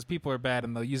bad because people are bad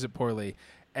and they'll use it poorly.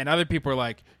 And other people are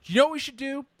like, you know what we should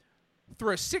do?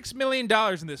 Throw $6 million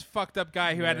in this fucked up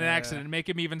guy who had an accident and make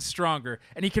him even stronger.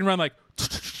 And he can run like...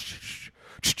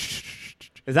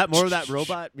 Is that more of that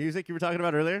robot music you were talking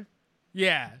about earlier?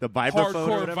 Yeah. The vibraphone or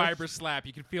hardcore whatever? vibra slap.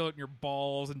 You can feel it in your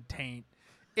balls and taint.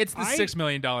 It's the $6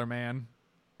 million man.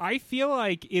 I feel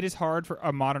like it is hard for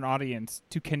a modern audience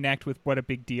to connect with what a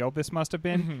big deal this must have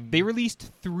been. Mm-hmm. They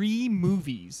released 3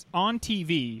 movies on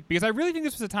TV because I really think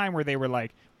this was a time where they were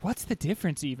like, what's the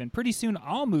difference even? Pretty soon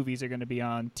all movies are going to be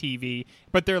on TV.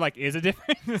 But they're like, is a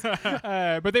difference?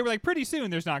 But they were like, pretty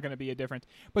soon there's not going to be a difference.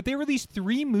 But they released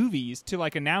 3 movies to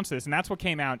like announce this. And that's what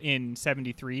came out in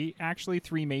 73, actually,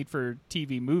 3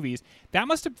 made-for-TV movies. That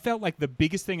must have felt like the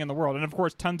biggest thing in the world. And, of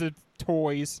course, tons of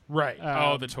toys. Right.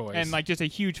 The toys. And like just a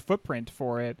huge footprint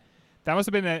for it. That must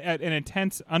have been an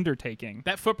intense undertaking.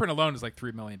 That footprint alone is like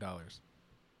 $3 million.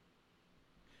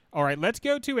 All right, let's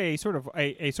go to a sort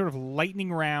of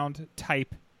lightning round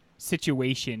type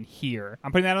situation here.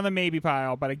 I'm putting that on the maybe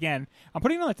pile, but again, I'm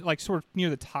putting it on like sort of near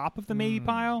the top of the maybe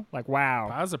pile. Like, wow,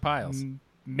 Piles are piles.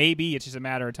 Maybe it's just a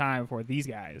matter of time before these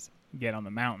guys get on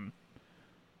the mountain.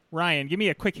 Ryan, give me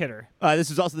a quick hitter. This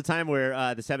was also the time where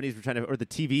the 70s were trying to, or the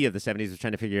TV of the 70s was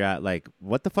trying to figure out, like,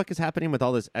 what the fuck is happening with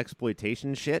all this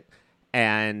exploitation shit?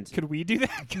 And could we do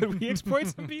that? Could we exploit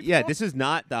some people? Yeah, this is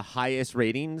not the highest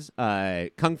ratings.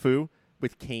 Kung Fu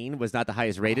with Kane was not the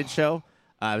highest rated show.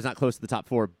 It was not close to the top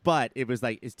 4, but it was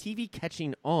like, is TV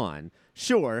catching on?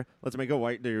 Sure, let's make a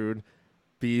white dude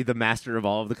be the master of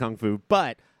all of the Kung Fu,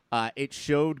 but it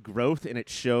showed growth and it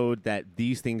showed that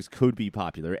these things could be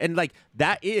popular. And like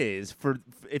that is,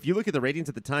 if you look at the ratings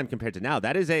at the time compared to now,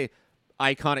 that is a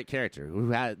iconic character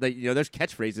who had, like, there's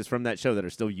catchphrases from that show that are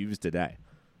still used today.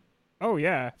 Oh,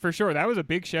 yeah, for sure. That was a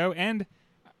big show. And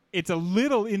it's a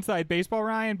little inside baseball,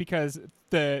 Ryan, because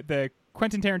the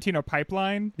Quentin Tarantino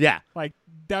pipeline, like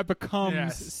that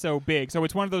becomes so big. So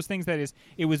it's one of those things that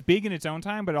it was big in its own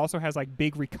time, but it also has like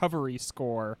big recovery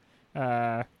score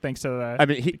thanks to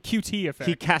the QT effect.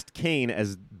 He cast Kane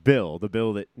as Bill, the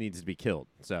Bill that needs to be killed.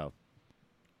 So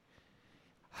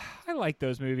I like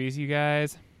those movies, you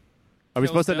guys. Are we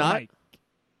supposed to not?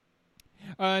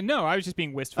 No, I was just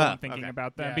being wistful and thinking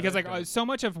about them because like good. so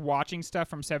much of watching stuff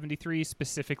from 73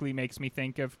 specifically makes me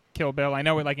think of Kill Bill. I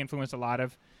know it like influenced a lot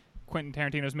of Quentin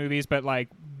Tarantino's movies, but like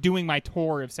doing my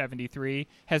tour of 73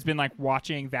 has been like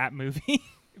watching that movie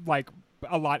like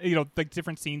a lot, like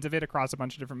different scenes of it across a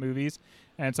bunch of different movies,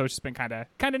 and so it's just been kind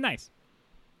of nice.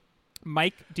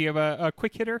 Mike, do you have a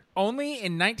quick hitter? Only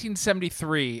in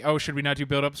 1973. Oh, should we not do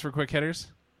build-ups for quick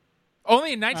hitters?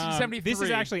 Only in 1973. This is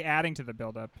actually adding to the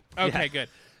build-up. Okay, good.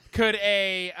 Could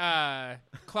a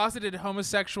closeted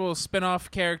homosexual spin-off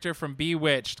character from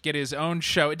Bewitched get his own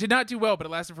show? It did not do well, but it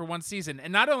lasted for 1 season.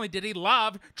 And not only did he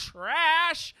love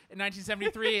trash in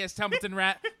 1973 as Templeton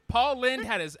Rat, Paul Lynde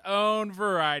had his own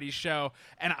variety show.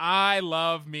 And I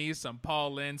love me some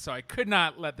Paul Lynde, so I could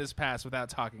not let this pass without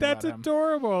talking about him. That's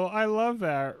adorable. I love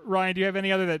that. Ryan, do you have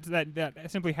any other that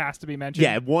simply has to be mentioned?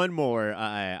 Yeah, one more.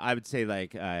 I would say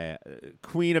like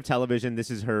Queen of Television.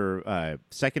 This is her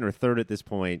second or third at this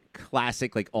point.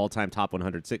 Classic, like all-time top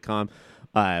 100 sitcom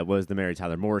was the Mary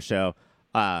Tyler Moore Show.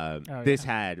 This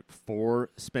had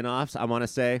 4 spinoffs, I want to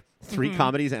say, 3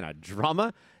 comedies and a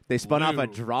drama. They spun off a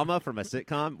drama from a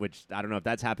sitcom, which I don't know if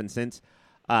that's happened since.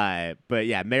 But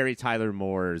yeah, Mary Tyler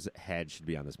Moore's head should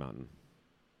be on this mountain.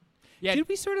 Yeah. Did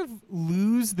we sort of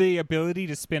lose the ability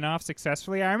to spin off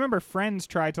successfully? I remember Friends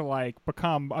tried to like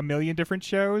become a million different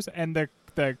shows, and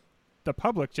the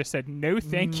public just said no,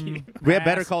 thank you. We have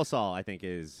Better Call Saul, I think,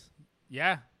 is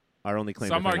our only claim.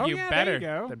 Some to fame. argue better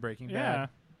go. than Breaking Bad.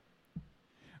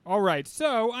 All right,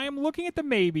 so I'm looking at the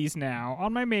maybes now.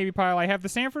 On my maybe pile, I have the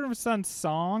Sanford & Son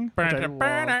song. which I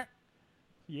love.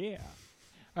 Yeah.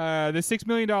 The $6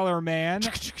 Million Man,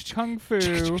 Kung Fu.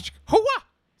 Hoo-wah!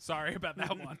 Sorry about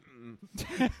that one.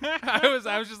 I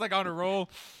was just like on a roll.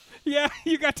 Yeah,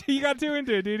 you got too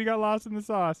into it, dude. You got lost in the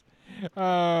sauce.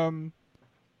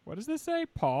 What does this say?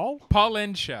 Paul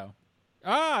Lynde Show.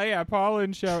 Ah, yeah, Paul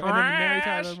and Show, and then Mary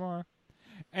Trash. Tyler Moore.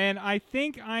 And I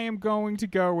think I am going to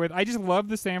go with. I just love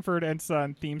the Sanford and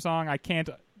Son theme song. I can't.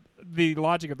 The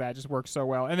logic of that just works so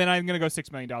well. And then I'm going to go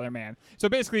 $6 Million Man. So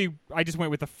basically, I just went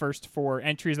with the first 4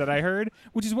 entries that I heard,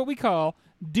 which is what we call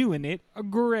doing it a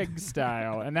Greg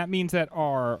style. And that means that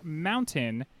our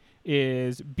mountain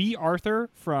is B.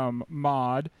 Arthur from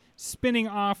Maude, spinning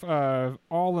off of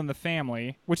All in the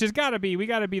Family, which has got to be, we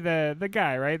got to be the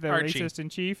guy, right? The Archie. racist in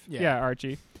chief? Yeah.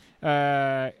 Archie.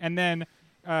 And then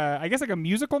I guess like a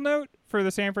musical note for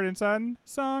the Sanford and Son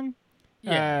song.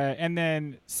 Yeah. And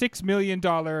then $6 Million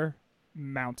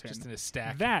Mountain. Just in a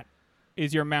stack. That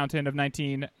is your mountain of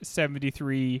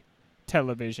 1973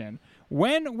 television.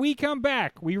 When we come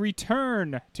back, we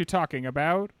return to talking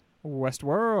about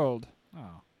Westworld.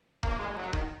 Oh.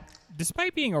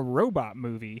 Despite being a robot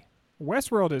movie,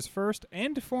 Westworld is first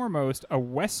and foremost a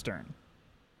Western.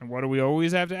 And what do we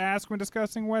always have to ask when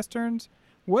discussing Westerns?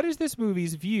 What is this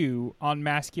movie's view on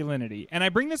masculinity? And I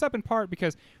bring this up in part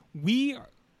because we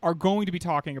are going to be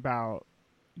talking about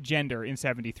gender in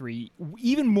 73,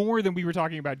 even more than we were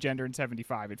talking about gender in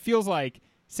 75. It feels like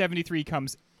 73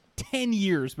 comes 10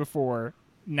 years before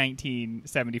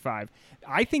 1975.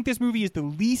 I think this movie is the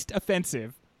least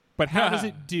offensive, but how does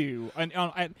it do?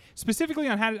 Specifically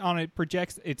on how it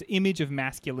projects its image of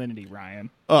masculinity, Ryan.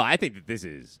 Oh, I think that this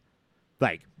is,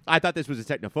 like, I thought this was a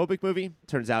technophobic movie.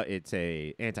 Turns out it's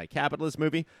a anti-capitalist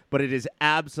movie, but it is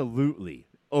absolutely,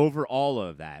 over all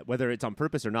of that, whether it's on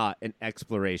purpose or not, an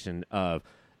exploration of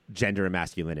gender and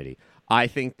masculinity. I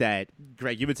think that,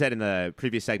 Greg, you had said in the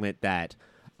previous segment that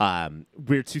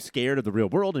we're too scared of the real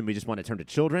world and we just want to turn to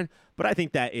children, but I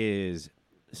think that is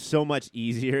so much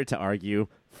easier to argue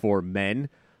for men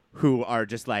who are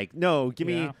just like, no, give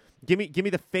me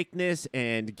the fakeness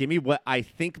and give me what I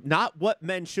think, not what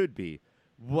men should be,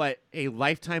 what a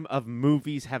lifetime of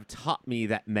movies have taught me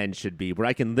that men should be, where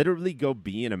I can literally go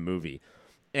be in a movie.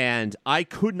 And I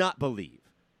could not believe,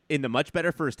 in the much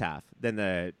better first half than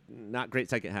the not great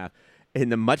second half, in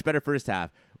the much better first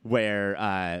half,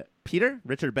 where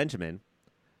Richard Benjamin,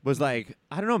 was like,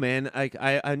 I don't know, man,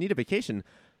 I need a vacation,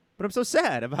 but I'm so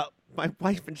sad about my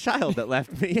wife and child that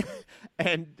left me.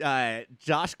 And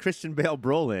James Christian Bale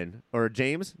Brolin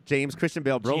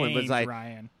was like,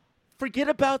 Ryan. Forget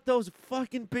about those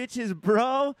fucking bitches,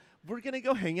 bro. We're going to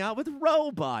go hang out with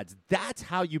robots. That's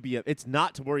how you be. It's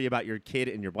not to worry about your kid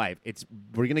and your wife.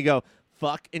 We're going to go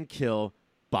fuck and kill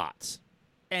bots.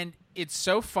 And it's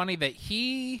so funny that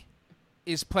he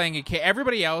is playing a kid.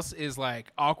 Everybody else is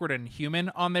like awkward and human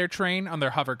on their train, on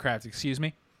their hovercraft, excuse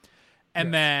me.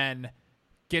 And then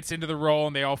gets into the role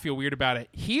and they all feel weird about it.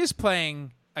 He is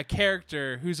playing a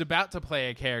character who's about to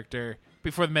play a character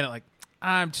before the minute, like,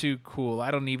 I'm too cool.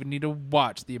 I don't even need to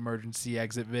watch the emergency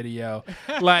exit video.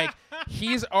 Like,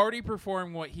 he's already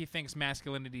performing what he thinks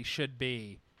masculinity should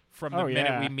be from the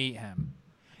minute we meet him.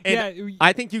 And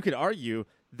I think you could argue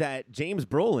that James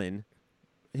Brolin,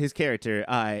 his character,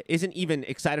 isn't even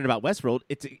excited about Westworld.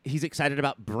 He's excited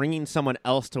about bringing someone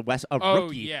else to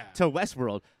rookie to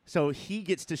Westworld, so he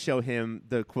gets to show him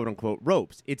the quote unquote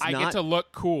ropes. I get to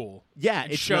look cool. Yeah,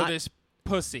 and it's show not, this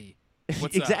pussy.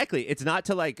 What's exactly. up? It's not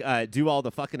to like do all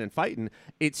the fucking and fighting.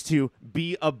 It's to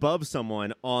be above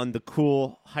someone on the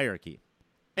cool hierarchy.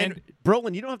 And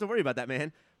Brolin, you don't have to worry about that,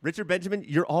 man. Richard Benjamin,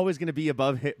 you're always going to be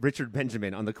above Richard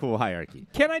Benjamin on the cool hierarchy.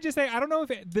 Can I just say, I don't know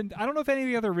if any of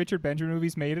the other Richard Benjamin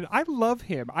movies made it. I love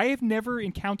him. I have never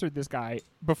encountered this guy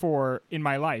before in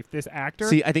my life. This actor.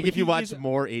 See, I think if you watch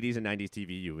more 80s and 90s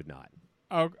TV, you would not.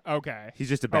 Oh, okay. He's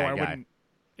just a bad guy.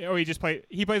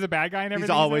 He plays a bad guy and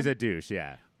everything. He's always a douche.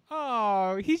 Yeah.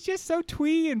 Oh, he's just so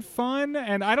twee and fun,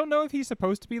 and I don't know if he's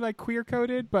supposed to be like queer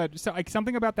coded, but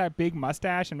something about that big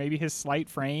mustache and maybe his slight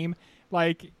frame,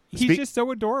 like he's just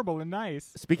so adorable and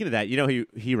nice. Speaking of that, you know who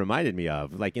he reminded me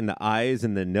of, like in the eyes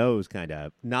and the nose, kind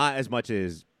of, not as much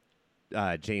as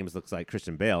James looks like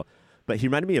Christian Bale, but he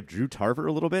reminded me of Drew Tarver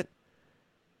a little bit.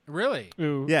 Really?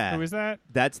 Ooh, yeah. Who is that?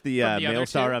 That's the male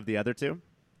star of the other two.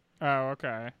 Oh,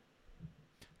 okay.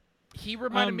 He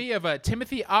reminded me of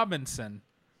Timothy Robinson.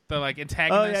 The like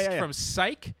antagonist from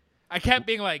Psych. I kept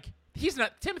being like,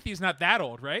 Timothy's not that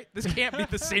old, right? This can't be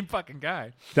the same fucking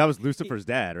guy. That was Lucifer's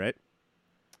dad, right?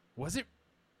 Was it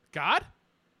God?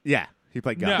 Yeah, he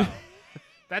played God. No,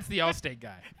 that's the Allstate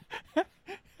guy.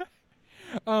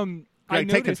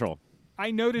 Take control.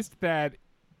 I noticed that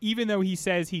even though he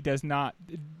says he does not,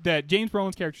 that James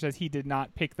Brolin's character says he did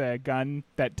not pick the gun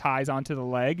that ties onto the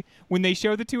leg, when they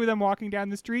show the two of them walking down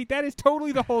the street, that is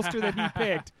totally the holster that he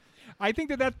picked. I think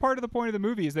that that's part of the point of the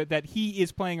movie is that he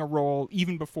is playing a role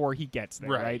even before he gets there,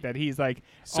 right? That he's like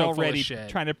so already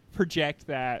trying to project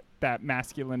that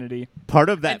masculinity. Part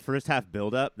of that first half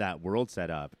build-up, that world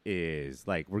setup, is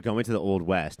like we're going to the Old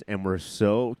West, and we're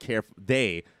so careful.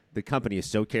 The company is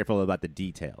so careful about the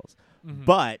details. Mm-hmm.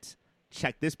 But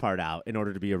check this part out in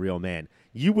order to be a real man.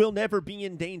 You will never be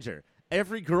in danger.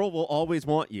 Every girl will always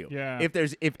want you. Yeah.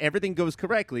 If everything goes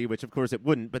correctly, which of course it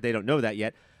wouldn't, but they don't know that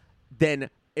yet, then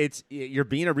you're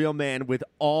being a real man with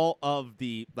all of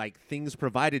the like things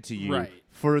provided to you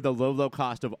for the low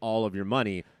cost of all of your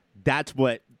money. That's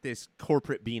what this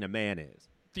corporate being a man is.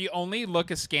 The only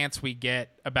look askance we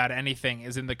get about anything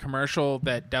is in the commercial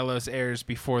that Delos airs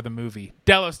before the movie.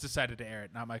 Delos decided to air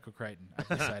it, not Michael Crichton. I've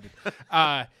decided.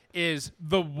 Is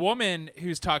the woman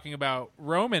who's talking about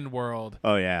Roman World?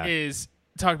 Oh yeah, is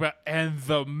talking about and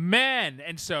the men,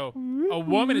 and so a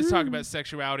woman is talking about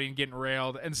sexuality and getting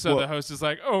railed, and so the host is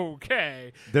like,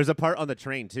 okay. There's a part on the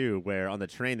train too where on the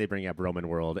train they bring up Roman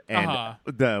World, and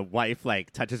the wife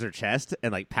like touches her chest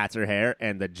and like pats her hair,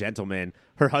 and the gentleman,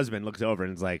 her husband, looks over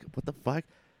and is like, what the fuck?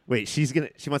 Wait, she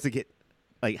wants to get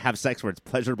like have sex where it's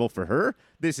pleasurable for her?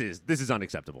 This is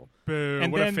unacceptable. Boo,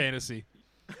 and what a fantasy.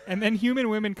 And then human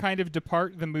women kind of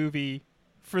depart the movie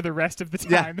for the rest of the time.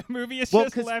 Yeah. The movie is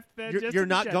just left there. You're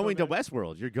not going to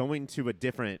Westworld. You're going to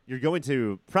you're going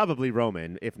to probably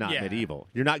Roman, if not medieval.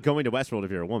 You're not going to Westworld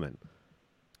if you're a woman.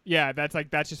 Yeah,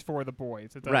 that's just for the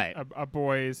boys. It's a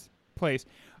boys' place.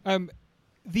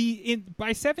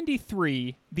 By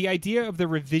 73, the idea of the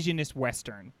revisionist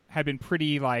Western had been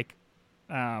pretty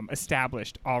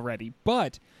established already,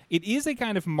 but it is a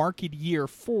kind of marked year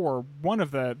for one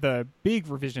of the big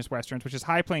revisionist Westerns, which is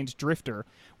High Plains Drifter,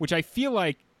 which I feel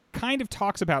like kind of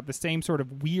talks about the same sort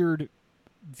of weird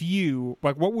view,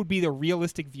 like what would be the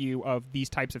realistic view of these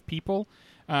types of people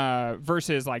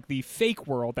versus like the fake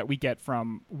world that we get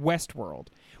from Westworld.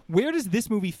 Where does this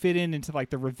movie fit into like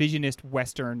the revisionist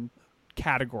Western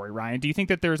category, Ryan? Do you think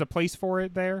that there's a place for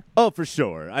it there? Oh, for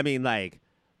sure. I mean, like,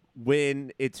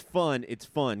 when it's fun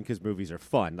because movies are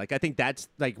fun. Like, I think that's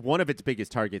like one of its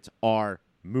biggest targets are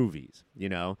movies, you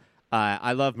know?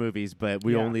 I love movies, but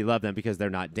we only love them because they're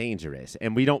not dangerous.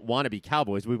 And we don't want to be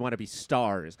cowboys. We want to be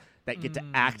stars that get to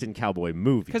act in cowboy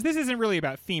movies. Because this isn't really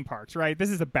about theme parks, right? This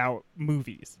is about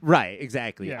movies. Right,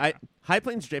 exactly. Yeah. High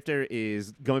Plains Drifter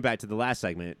is, going back to the last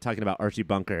segment, talking about Archie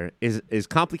Bunker, is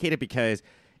complicated because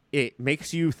it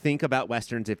makes you think about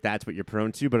Westerns if that's what you're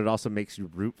prone to, but it also makes you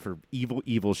root for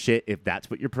evil shit if that's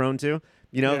what you're prone to.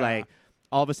 You know, like,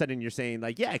 all of a sudden you're saying,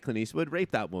 like, yeah, Clint Eastwood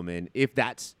raped that woman if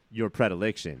that's your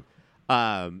predilection.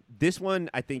 This one,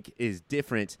 I think, is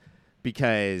different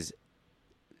because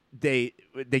they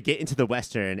get into the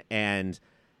Western, and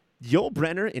Yul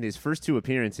Brynner, in his first two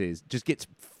appearances, just gets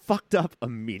fucked up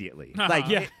immediately.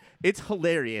 It's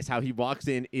hilarious how he walks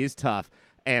in, is tough,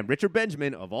 and Richard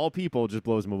Benjamin, of all people, just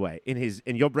blows him away. In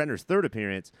Yul Brynner's third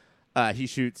appearance, he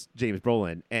shoots James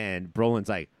Brolin, and Brolin's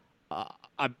like,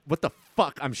 what the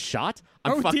fuck? I'm shot?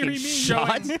 I'm fucking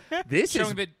shot? This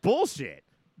is bullshit.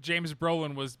 James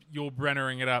Brolin was Yul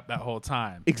Brennering it up that whole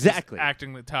time. Exactly. Just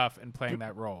acting tough and playing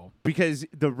that role. Because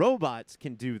the robots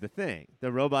can do the thing.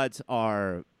 The robots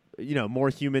are, more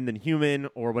human than human,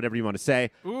 or whatever you want to say.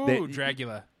 Ooh,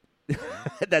 Dracula.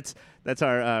 That's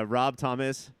our Rob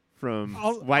Thomas from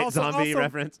White Zombie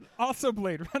reference. Also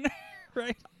Blade Runner,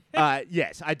 right?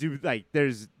 Yes, I do. Like,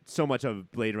 there's so much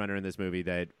of Blade Runner in this movie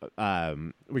that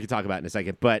we can talk about in a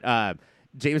second. But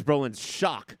James Brolin's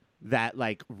shock that,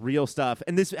 like, real stuff,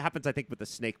 and this happens, I think, with the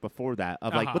snake before that,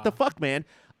 of like, what the fuck, man?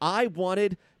 I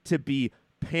wanted to be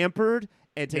pampered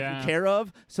and taken care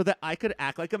of so that I could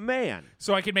act like a man.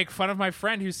 So I could make fun of my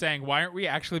friend who's saying, why aren't we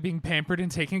actually being pampered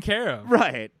and taken care of?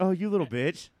 Right. Oh, you little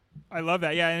bitch. I love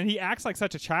that. Yeah, and he acts like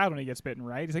such a child when he gets bitten,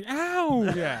 right? He's like,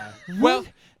 ow! Yeah. Well,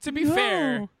 to be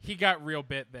fair, he got real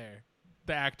bit there.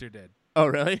 The actor did. Oh,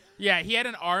 really? Yeah, he had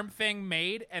an arm thing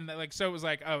made, and so it was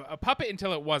like a puppet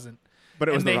until it wasn't. But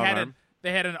it was the wrong arm.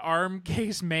 They had an arm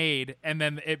case made, and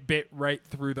then it bit right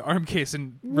through the arm case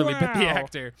and really bit the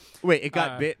actor. Wait, it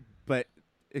got bit, but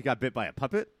it got bit by a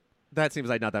puppet? That seems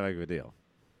like not that big of a deal.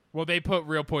 Well, they put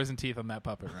real poison teeth on that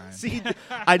puppet, Ryan. See,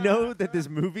 I know that this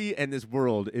movie and this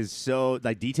world is so,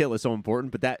 like, detail is so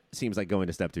important, but that seems like going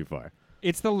a step too far.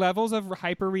 It's the levels of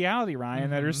hyper reality, Ryan,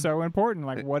 that are so important.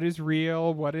 Like, what is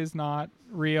real, what is not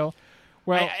real.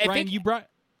 Well, I Ryan, think you brought.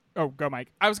 Oh, go,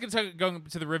 Mike. I was going to talk going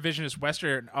to the revisionist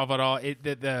Western of it all.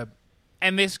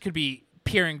 And this could be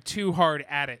peering too hard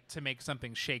at it to make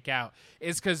something shake out.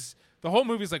 Is because the whole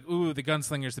movie's like, ooh, the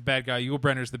gunslinger's the bad guy, Yul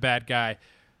Brynner's the bad guy,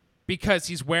 because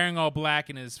he's wearing all black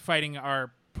and is fighting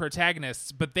our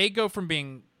protagonists. But they go from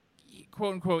being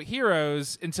quote unquote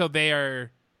heroes until they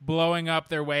are blowing up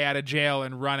their way out of jail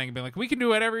and running and being like, we can do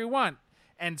whatever we want.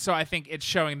 And so I think it's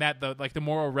showing that the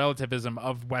moral relativism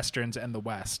of Westerns and the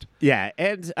West. Yeah,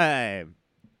 and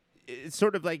it's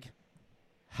sort of like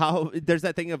how there's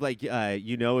that thing of like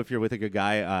if you're with a good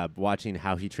guy, watching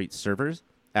how he treats servers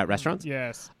at restaurants.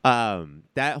 Yes.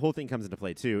 That whole thing comes into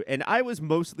play too. And I was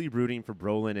mostly rooting for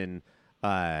Brolin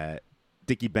and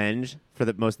Dickie Benge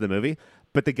for most of the movie,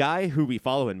 but the guy who we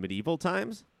follow in medieval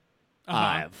times,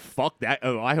 fuck that.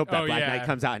 Oh, I hope that Black Knight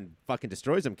comes out and fucking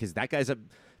destroys him, because that guy's a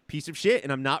piece of shit,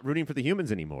 and I'm not rooting for the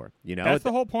humans anymore. That's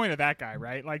the whole point of that guy,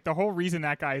 right? Like, the whole reason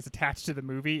that guy is attached to the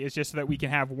movie is just so that we can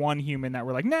have one human that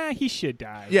we're like, nah, he should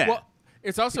die. Yeah. Well,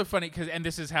 it's also funny because, and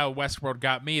this is how Westworld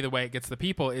got me, the way it gets the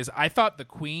people, is I thought the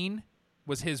queen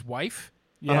was his wife.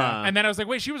 Yeah. And then I was like,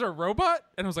 wait, she was a robot?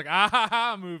 And I was like, ah ha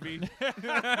ha, movie. Okay,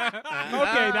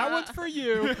 that one's for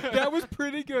you. That was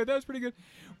pretty good.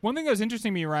 One thing that was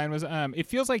interesting to me, Ryan, was it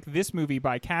feels like this movie,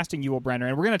 by casting Yul Brynner,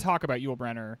 and we're going to talk about Yul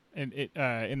Brynner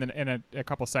in a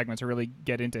couple segments to really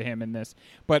get into him in this,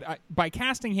 but by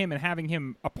casting him and having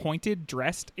him appointed,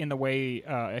 dressed in the way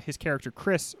his character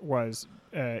Chris was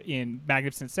in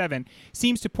Magnificent Seven,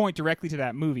 seems to point directly to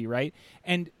that movie, right?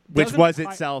 And which was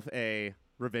itself a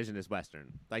revisionist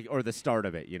Western, or the start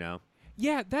of it,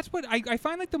 Yeah, that's what I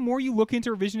find. Like, the more you look into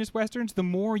revisionist Westerns, the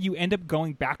more you end up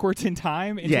going backwards in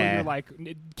time until you're like,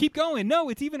 keep going. No,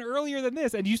 it's even earlier than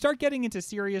this. And you start getting into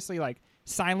seriously, like,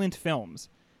 silent films.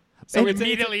 So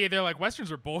immediately they're like,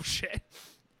 Westerns are bullshit.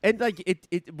 And, like,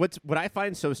 what I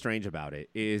find so strange about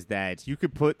it is that you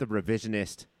could put the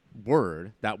revisionist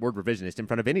that word revisionist, in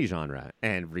front of any genre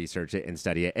and research it and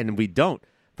study it, and we don't.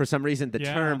 For some reason, the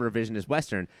term revisionist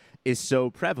Western is so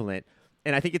prevalent.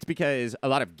 And I think it's because a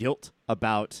lot of guilt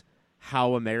about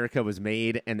how America was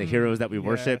made and the heroes that we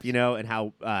worship, and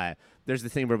how there's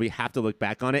this thing where we have to look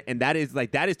back on it. And that is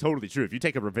totally true. If you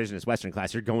take a revisionist Western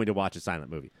class, you're going to watch a silent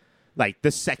movie. Like,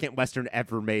 the second Western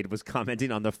ever made was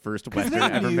commenting on the first Western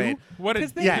ever made. What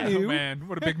a man!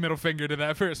 What a big middle finger to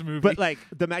that first movie. But, like,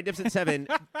 the Magnificent Seven,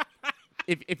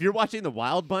 if you're watching The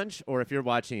Wild Bunch, or if you're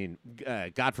watching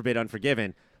God forbid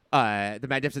Unforgiven, the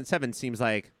Magnificent Seven seems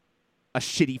like a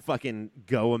shitty fucking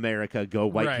go America, go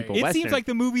white people It Western. seems like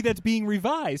the movie that's being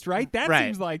revised, right? That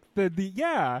seems like the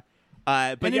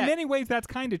but and in many ways, that's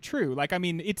kind of true. Like, I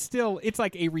mean, it's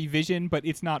like a revision, but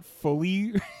it's not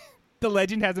fully. The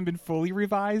legend hasn't been fully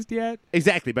revised yet.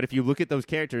 Exactly, but if you look at those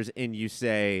characters and you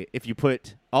say, if you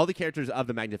put all the characters of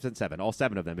the Magnificent Seven, all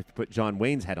 7 of them, if you put John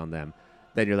Wayne's head on them,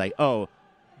 then you're like, oh,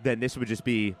 then this would just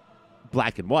be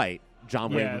black and white.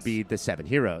 John Wayne would be the 7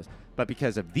 heroes. But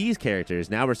because of these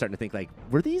characters, now we're starting to think, like,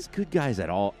 were these good guys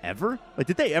at all ever? Like,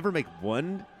 did they ever make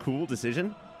one cool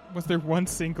decision? Was there one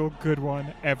single good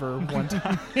one ever one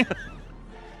time?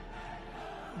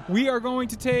 We are going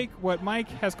to take what Mike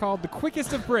has called the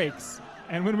quickest of breaks,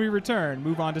 and when we return,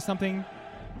 move on to something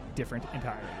different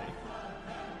entirely.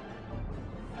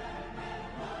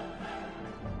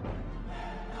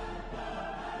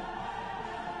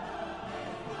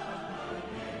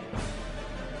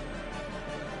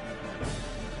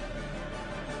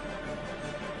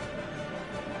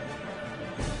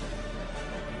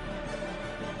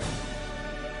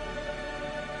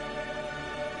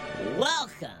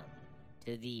 Welcome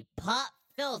to the Pop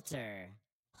Filter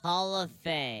Hall of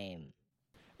Fame.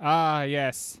 Ah,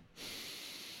 yes.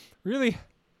 Really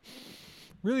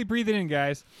breathe it in,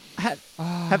 guys.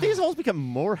 Have these halls become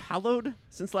more hallowed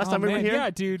since last time we were here?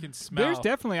 Yeah, dude. There's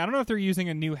definitely, I don't know if they're using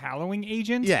a new hallowing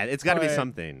agent. Yeah, it's got to be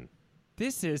something.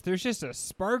 There's just a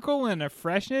sparkle and a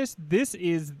freshness. This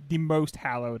is the most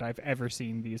hallowed I've ever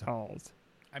seen these halls.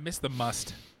 I miss the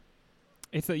must.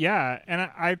 And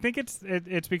I think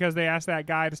it's because they asked that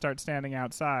guy to start standing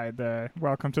outside the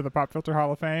Welcome to the Pop Filter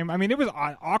Hall of Fame. I mean, it was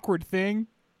an awkward thing,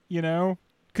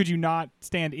 Could you not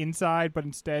stand inside, but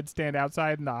instead stand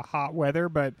outside in the hot weather?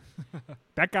 But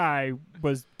that guy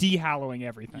was de-hallowing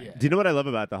everything. Yeah. Do you know what I love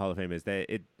about the Hall of Fame is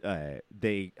that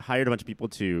they hired a bunch of people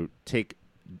to take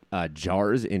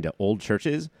jars into old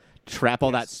churches, trap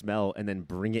all that smell, and then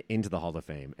bring it into the Hall of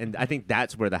Fame. And I think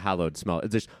that's where the hallowed smell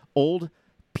is. There's old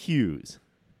pews,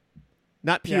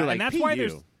 not pew like and that's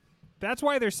P-U. that's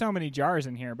why there's so many jars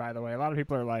in here. By the way, a lot of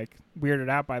people are like weirded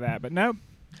out by that, but nope,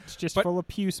 it's just full of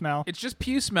pew smell. It's just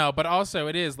pew smell, but also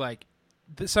it is like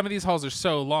some of these halls are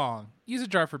so long. Use a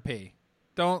jar for pee.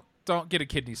 Don't Don't get a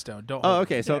kidney stone. Don't. Oh, hold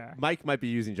okay. it. So Yeah. Mike might be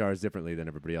using jars differently than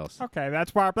everybody else. Okay,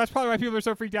 that's probably why people are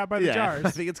so freaked out by the yeah, jars. I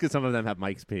think it's because some of them have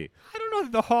Mike's pee. I don't know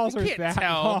that the halls You are can't that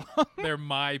tell long. they're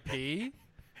my pee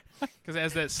because it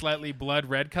has that slightly blood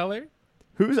red color.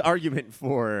 Whose argument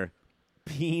for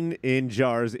peeing in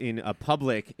jars in a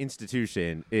public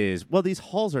institution is, well, these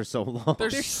halls are so long.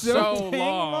 They're They're so dang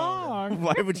long.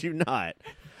 Why would you not?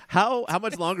 How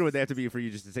much longer would they have to be for you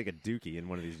just to take a dookie in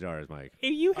one of these jars, Mike?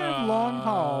 If you have long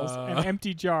halls and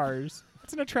empty jars,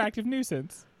 it's an attractive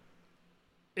nuisance.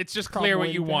 It's just Probably clear what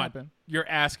waiting you to want. happen. You're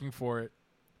asking for it.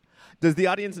 Does the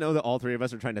audience know that all three of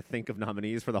us are trying to think of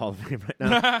nominees for the Hall of Fame right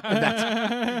now?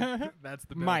 That's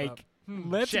the Mike,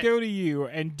 let's shit. go to you,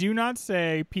 and do not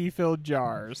say pee-filled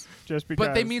jars, just because.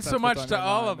 But they mean that's so what's much on to your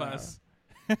all mind of now. us.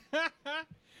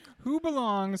 Who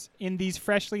belongs in these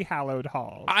freshly hallowed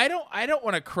halls? I don't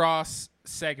want to cross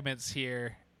segments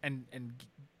here and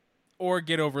or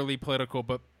get overly political,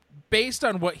 but based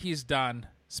on what he's done,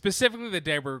 specifically the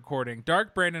day we're recording,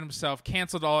 Dark Brandon himself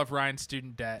canceled all of Ryan's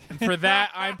student debt. And for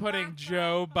that, I'm putting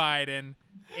Joe Biden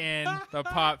in the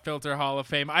Pop Filter Hall of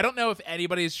Fame. I don't know if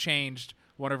anybody's changed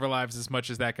one of our lives as much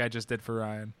as that guy just did for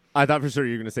Ryan. I thought for sure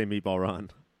you were going to say Meatball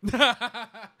Ron.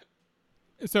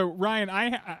 So, Ryan,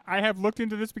 I have looked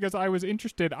into this because I was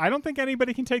interested. I don't think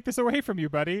anybody can take this away from you,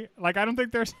 buddy. Like, I don't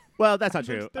think there's... Well, that's not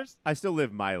true. There's- I still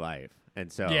live my life,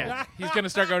 and so Yeah, he's going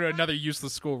to start going to another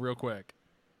useless school real quick.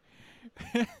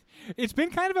 It's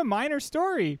been kind of a minor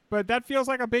story, but that feels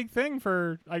like a big thing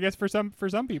for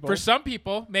some people. For some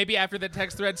people, maybe after the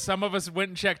text thread, some of us went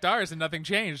and checked ours and nothing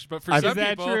changed. But for Is some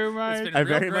that people, true, Mike? it's been I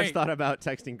real very great. much thought about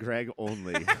texting Greg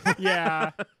only. Yeah.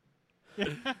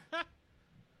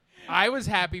 I was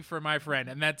happy for my friend,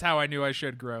 and that's how I knew I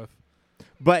showed growth.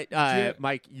 But, Yeah.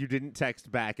 Mike, you didn't text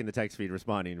back in the text feed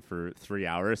responding for 3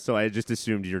 hours, so I just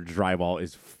assumed your drywall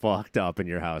is fucked up in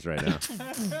your house right now.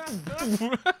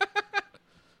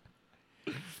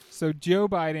 So Joe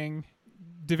Biden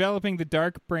developing the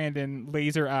Dark Brandon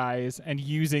laser eyes and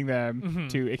using them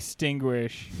to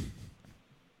extinguish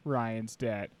Ryan's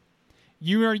debt.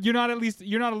 You're not a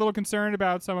little concerned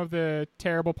about some of the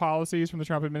terrible policies from the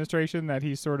Trump administration that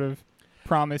he's sort of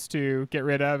promised to get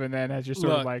rid of and then has just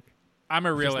sort of Look, like... I'm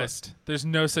a realist. There's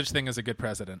no such thing as a good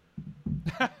president.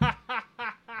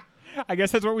 I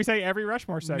guess that's what we say every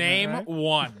Rushmore segment. Name right?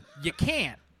 one. You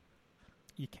can't.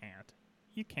 You can't.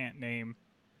 You can't name...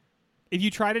 If you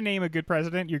try to name a good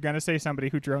president, you're going to say somebody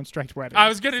who drone striked weddings. I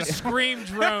was going to scream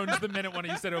drones the minute when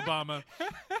you said Obama.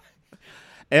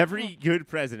 Every good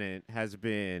president has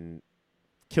been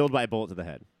killed by a bullet to the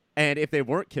head. And if they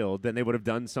weren't killed, then they would have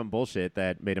done some bullshit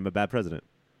that made him a bad president.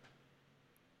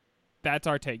 That's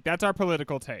our take. That's our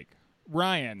political take.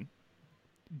 Ryan,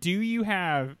 do you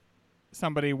have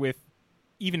somebody with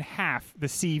even half the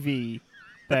CV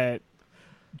that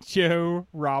Joe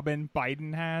Robin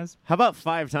Biden has? How about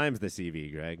 5 times the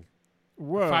CV, Greg?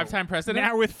 Whoa. 5-time president?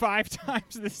 Now with 5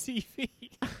 times the CV.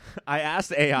 I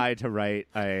asked AI to write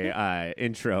a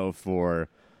intro for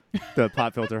the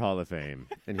Pop Filter Hall of Fame,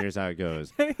 and here's how it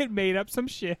goes. It made up some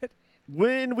shit.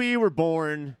 When we were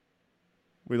born,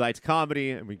 we liked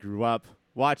comedy, and we grew up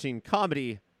watching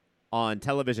comedy on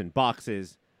television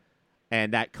boxes,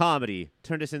 and that comedy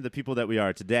turned us into the people that we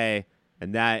are today,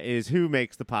 and that is who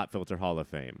makes the Pop Filter Hall of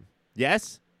Fame.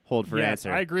 Yes? Hold for Yes,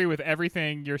 answer. I agree with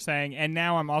everything you're saying, and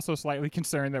now I'm also slightly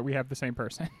concerned that we have the same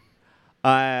person.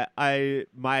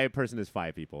 My person is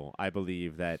 5 people. I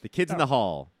believe that the kids in the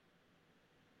hall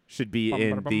should be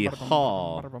in the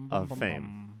Hall of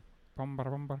Fame.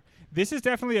 This is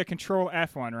definitely a Control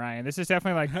F one, Ryan. This is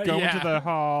definitely like going to the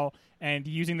hall and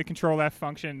using the Control F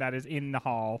function that is in the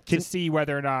hall to see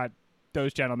whether or not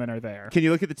those gentlemen are there. Can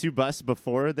you look at the 2 busts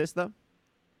before this, though?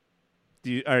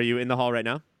 Are you in the hall right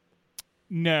now?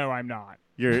 No, I'm not.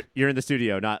 You're in the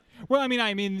studio, not... Well, I'm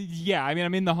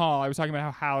in the hall. I was talking about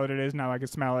how hallowed it is and how I can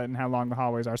smell it and how long the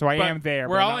hallways are. So I am there.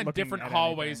 We're but I'm all not in looking different at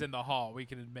hallways anything. in the hall, we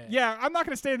can admit. Yeah, I'm not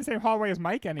going to stay in the same hallway as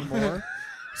Mike anymore.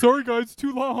 Sorry, guys, it's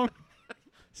too long.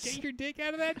 Get your dick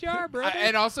out of that jar, brother.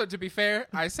 And also, to be fair,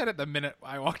 I said it the minute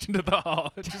I walked into the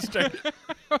hall. It just started.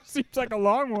 Seems like a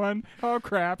long one. Oh,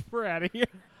 crap. We're out of here.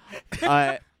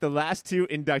 The last 2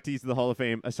 inductees to the Hall of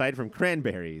Fame, aside from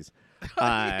Cranberries,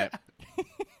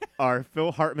 are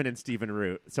Phil Hartman and Stephen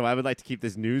Root. So I would like to keep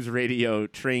this news radio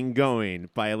train going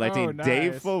by electing nice.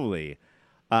 Dave Foley,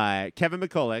 Kevin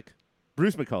McCulloch,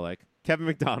 Bruce McCulloch, Kevin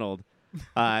McDonald,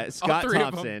 Scott 3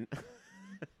 of Thompson,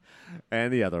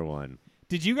 and the other one.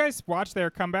 Did you guys watch their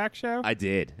comeback show? I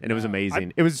did, and it was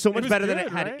amazing. It was so much was better than good,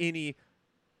 it had right? any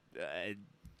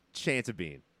chance of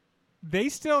being. They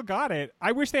still got it.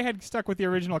 I wish they had stuck with the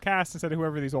original cast instead of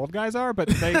whoever these old guys are, but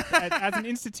they, as an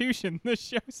institution, the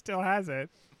show still has it.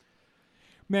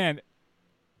 Man,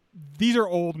 these are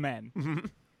old men. Mm-hmm.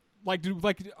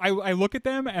 I look at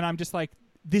them and I'm just like,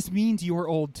 this means you're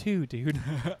old too, dude.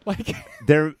 Like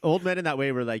They're old men in that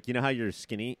way where, like, you know how you're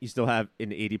skinny? You still have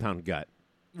an 80-pound gut.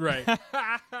 Right.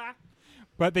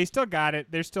 But they still got it.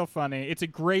 They're still funny. It's a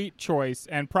great choice,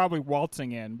 and probably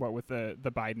waltzing in with the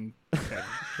Biden pick.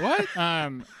 What?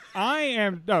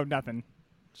 Nothing.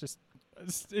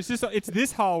 It's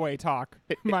this hallway talk,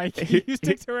 Mike. You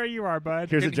stick to where you are, bud.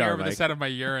 Here's a Couldn't hear jar, over the Mike. sound of my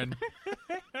urine.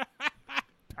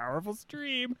 Powerful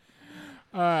stream.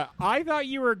 I thought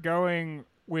you were going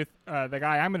with the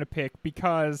guy I'm going to pick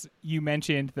because you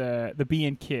mentioned the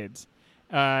being kids.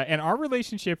 And our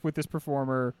relationship with this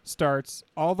performer starts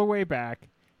all the way back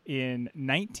in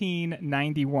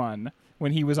 1991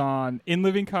 when he was on In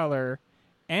Living Color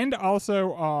and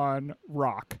also on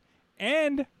Rock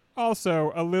and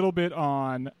also a little bit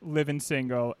on Living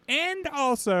Single and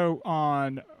also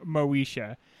on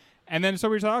Moesha. And then so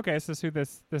we thought, okay, so this is who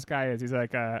this guy is. He's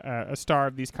like a star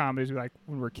of these comedies like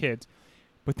when we're kids.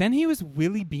 But then he was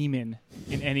Willie Beeman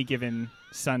in Any Given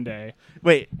Sunday.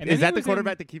 Wait, And is then that he the was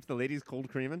quarterback that keeps the ladies cold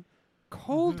creaming?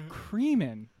 Cold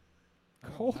creaming.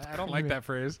 Cold I don't like creaming. that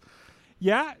phrase.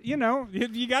 Yeah, you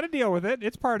got to deal with it.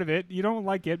 It's part of it. You don't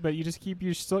like it, but you just keep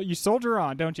you soldier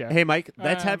on, don't you? Hey, Mike,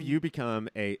 let's have Um, you become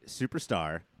a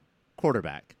superstar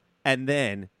quarterback, and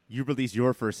then you release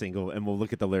your first single, and we'll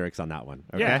look at the lyrics on that one.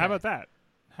 Okay? Yeah, how about that?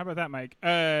 How about that, Mike?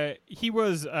 He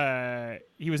was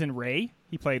in Ray.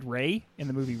 He played Ray in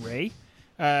the movie Ray.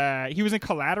 He was in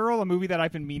Collateral, a movie that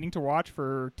I've been meaning to watch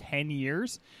for 10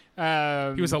 years. He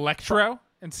was Electro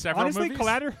in several Honestly,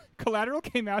 movies. Collateral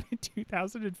came out in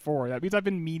 2004. That means I've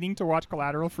been meaning to watch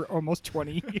Collateral for almost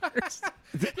 20 years.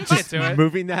 Just do it.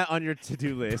 Moving that on your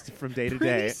to-do list from day to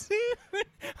day. Pretty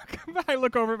soon, I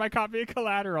look over at my copy of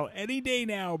Collateral any day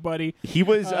now, buddy. He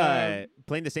was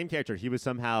playing the same character. He was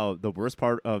somehow the worst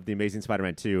part of The Amazing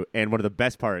Spider-Man 2 and one of the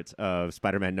best parts of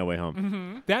Spider-Man No Way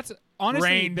Home. That's honestly,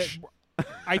 Range.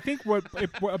 I think a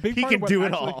big He part can of what do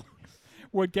it actually- all.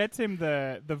 What gets him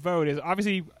the vote is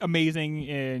obviously amazing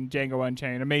in Django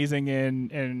Unchained, amazing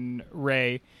in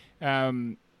Ray,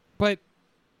 but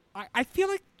I feel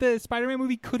like the Spider-Man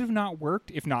movie could have not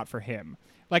worked if not for him.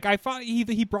 Like I thought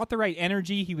he brought the right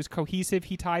energy, he was cohesive,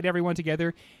 he tied everyone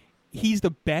together. He's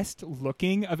the best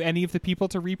looking of any of the people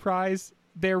to reprise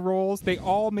their roles. They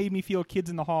all made me feel Kids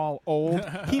in the Hall old.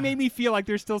 He made me feel like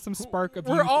there's still some spark of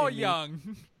We're youth all in me.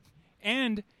 young.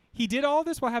 And he did all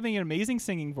this while having an amazing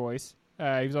singing voice.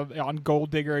 He was on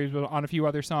Gold Digger. He was on a few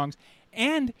other songs.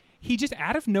 And he just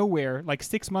out of nowhere, like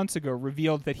 6 months ago,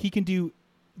 revealed that he can do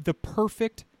the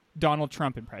perfect Donald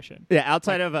Trump impression. Yeah,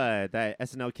 outside of that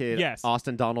SNL kid, Yes.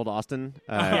 Austin Donald Austin,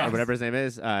 Yes. or whatever his name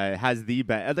is, has the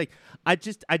best. Like,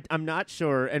 I'm not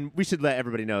sure, and we should let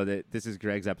everybody know that this is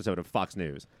Greg's episode of Fox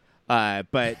News.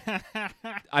 But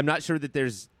I'm not sure that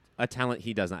there's a talent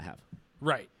he does not have.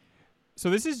 Right. So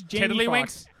this is Jamie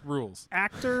Foxx, Tiddlywinks rules.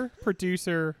 actor,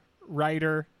 producer,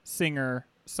 writer, singer,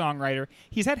 songwriter.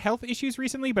 He's had health issues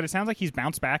recently, but it sounds like he's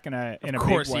bounced back in a Of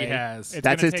course big way. he has. It's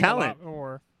That's gonna his take a lot talent.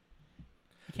 more.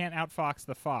 You can't outfox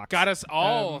the fox. Got us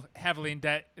all heavily in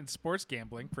debt in sports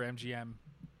gambling for MGM.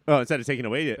 Oh, instead of taking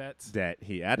away Bets. debt,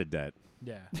 he added debt.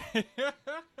 Yeah.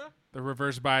 The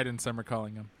reverse Biden, some are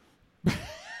calling him.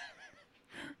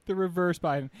 The reverse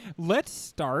Biden. Let's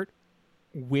start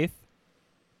with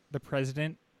the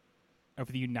president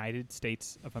of the United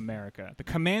States of America, the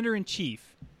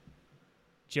commander-in-chief,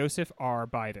 Joseph R.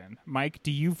 Biden. Mike,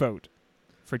 do you vote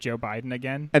for Joe Biden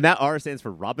again? And that R stands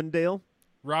for Robindale?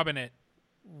 Robinette.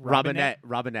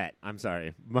 Robinette. I'm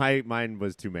sorry. Mine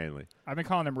was too manly. I've been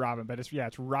calling him Robin, but it's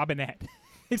Robinette.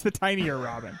 It's the tinier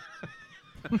Robin.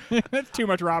 That's too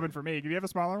much Robin for me. Do you have a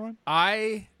smaller one?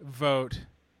 I vote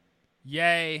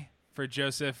yay for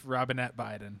Joseph Robinette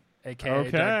Biden, a.k.a. Doug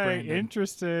Okay, Brandon.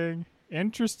 interesting.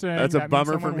 That's a That means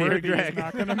bummer someone for me or worthy is Greg.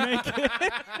 not going to make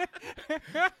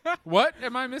it. What?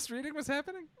 Am I misreading what's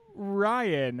happening?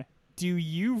 Ryan, do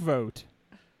you vote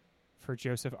for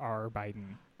Joseph R.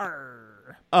 Biden?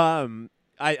 Arr.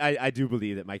 I do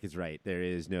believe that Mike is right. There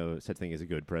is no such thing as a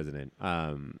good president.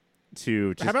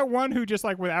 To just How about one who just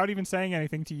like without even saying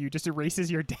anything to you just erases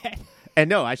your debt? and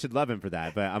no, I should love him for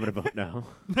that, but I'm gonna vote no.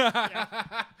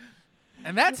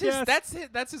 And that's his. Yes. That's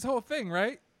it. That's his whole thing,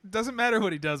 right? Doesn't matter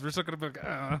what he does. We're still gonna be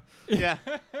like, Yeah.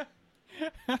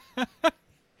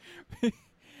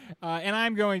 And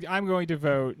I'm going to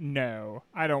vote no.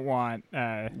 I don't want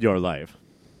Your life.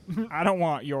 I don't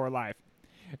want your life.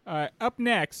 Up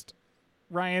next,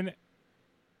 Ryan,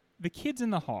 the Kids in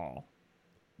the Hall.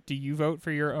 do you vote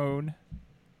for your own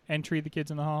entry, The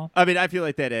Kids in the Hall? I mean, I feel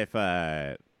like that if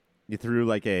you threw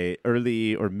like a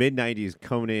early or mid 90s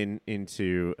Conan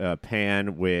into a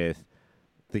pan with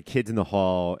The Kids in the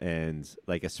Hall and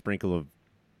like a sprinkle of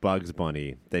Bugs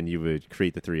Bunny, then you would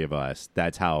create the three of us.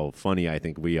 That's how funny I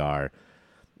think we are.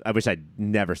 I wish I'd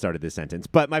never started this sentence,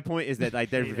 but my point is that like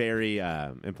they're very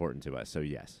important to us. So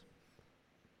yes.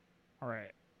 All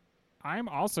right. I'm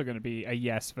also going to be a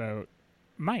yes vote.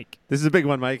 Mike. This is a big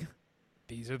one, Mike.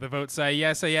 These are the votes I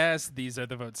yes. These are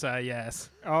the votes I yes.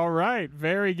 All right.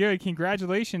 Very good.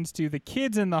 Congratulations to the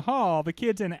kids in the hall, the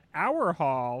kids in our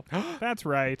hall. That's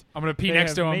right. I'm going to pee They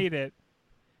next to have him. made it.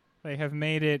 They have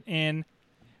made it in.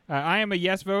 I am a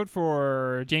yes vote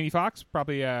for Jamie Foxx,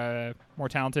 probably more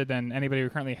talented than anybody we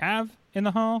currently have in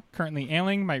the hall. Currently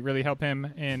ailing, might really help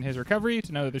him in his recovery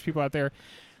to know that there's people out there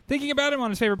thinking about him on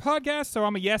his favorite podcast. So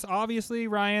I'm a yes, obviously.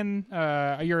 Ryan,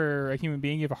 you're a human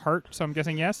being. You have a heart, so I'm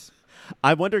guessing yes.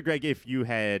 I wonder, Greg, if you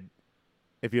had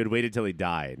waited till he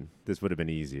died, this would have been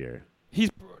easier.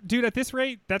 Dude, at this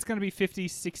rate, that's going to be 50,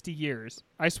 60 years.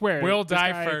 I swear. We'll This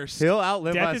die guy- first. He'll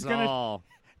outlive Death us is gonna- all.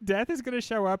 Death is going to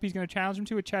show up. He's going to challenge him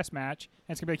to a chess match.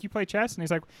 And it's going to be like, you play chess? And he's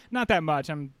like, not that much.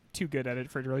 I'm too good at it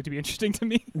for it really to be interesting to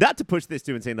me. Not to push this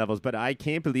to insane levels, but I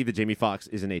can't believe that Jamie Foxx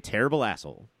isn't a terrible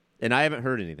asshole. And I haven't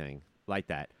heard anything like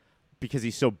that because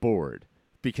he's so bored.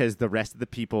 Because the rest of the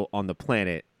people on the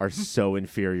planet are so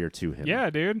inferior to him.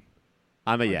 Yeah, dude.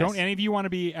 I'm a yes. Don't any of you want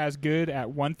to be as good at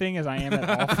one thing as I am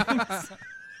at all things?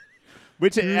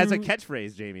 Which, as a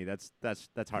catchphrase, Jamie, that's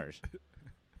harsh.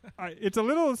 It's a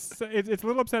little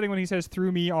upsetting when he says,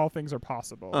 through me, all things are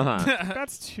possible. Uh-huh.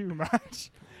 That's too much.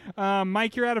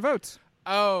 Mike, you're out of votes.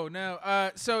 Oh,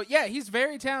 no. So, yeah, he's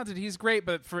very talented. He's great,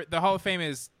 but for the Hall of Fame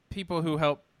is people who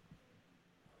help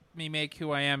me make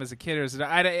who I am as a kid. Or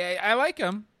I like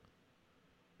him.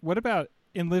 What about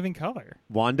In Living Color?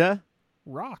 Wanda?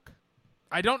 Rock.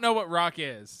 I don't know what rock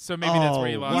is, so maybe that's where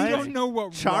you lost what? You me. don't know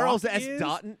what Charles rock S. is?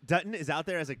 Dutton is out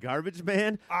there as a garbage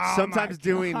man, Oh, sometimes my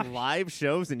doing gosh. live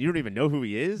shows, and you don't even know who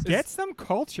he is. Get some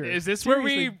culture. Is this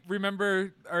Seriously, where we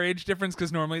remember our age difference?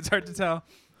 Because normally it's hard to tell.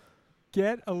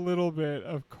 get a little bit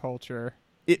of culture?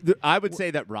 I would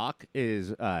say that Rock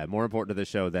is more important to the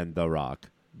show than The Rock.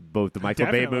 Both the Michael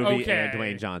Bay Definitely. movie and Okay.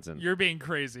 Dwayne Johnson. You're being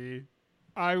crazy.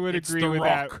 I would It's agree The with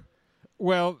Rock. that.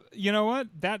 Well, you know what?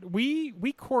 That we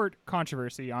court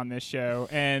controversy on this show,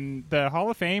 and the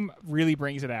Hall of Fame really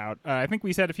brings it out. I think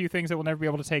we said a few things that we'll never be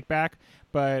able to take back,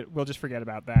 but we'll just forget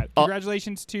about that.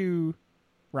 Congratulations to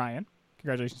Ryan.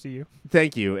 Congratulations to you.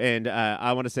 Thank you. And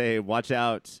I want to say, watch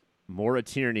out, Maura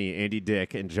Tierney, Andy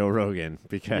Dick, and Joe Rogan,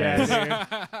 because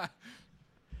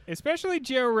Especially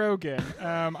Joe Rogan.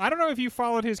 I don't know if you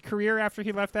followed his career after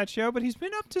he left that show, but he's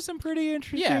been up to some pretty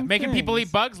interesting Yeah, making people things.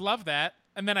 eat bugs. Love that.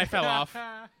 And then I fell off.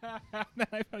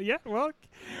 Yeah, well,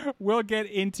 we'll get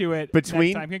into it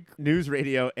between next time. news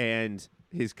radio and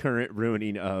his current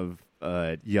ruining of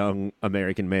young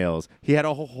American males, he had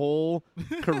a whole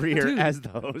career as the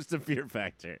host of Fear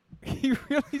Factor. He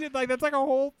really did. That's like a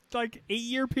whole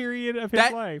 8-year period of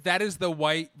his life. That is the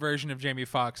white version of Jamie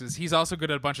Foxx's. He's also good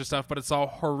at a bunch of stuff, but it's all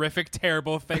horrific,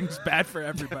 terrible things, bad for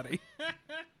everybody.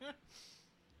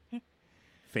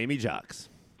 Famey Jocks.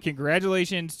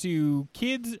 Congratulations to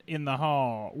Kids in the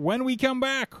Hall. When we come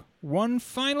back, one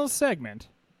final segment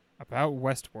about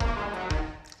Westworld.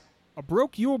 A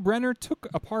broke Yul Brynner took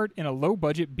a part in a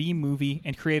low-budget B movie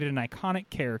and created an iconic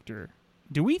character.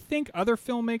 Do we think other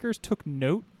filmmakers took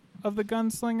note of the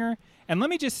gunslinger? And let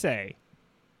me just say,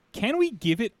 can we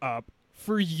give it up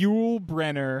for Yul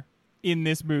Brynner in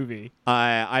this movie?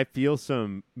 I feel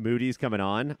some Moody's coming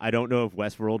on. I don't know if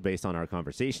Westworld, based on our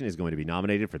conversation, is going to be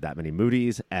nominated for that many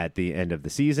Moody's at the end of the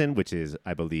season, which is,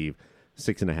 I believe,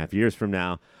 6.5 years from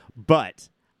now. But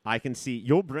I can see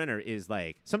Yul Brynner is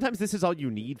sometimes this is all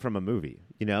you need from a movie.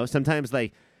 You know, sometimes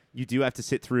you do have to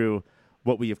sit through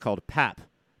what we have called PAP.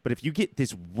 But if you get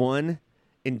this one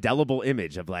indelible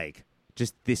image of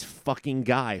just this fucking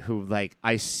guy who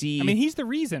I see. I mean, he's the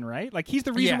reason, right? He's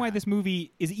the reason Yeah. why this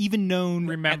movie is even known at all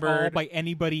Remembered. by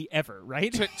anybody ever,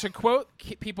 right? to quote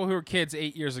people who were kids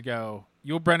 8 years ago,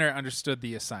 Yul Brynner understood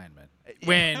the assignment.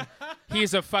 When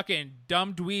he's a fucking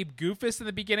dumb dweeb goofus in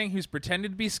the beginning who's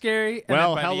pretended to be scary. And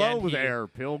well, then by the hello end, there,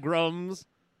 pilgrims.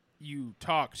 You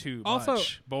talk too Also-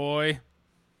 much, boy.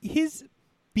 His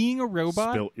being a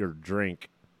robot Spilt your drink.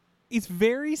 is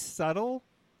very subtle,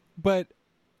 but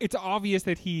it's obvious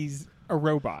that he's a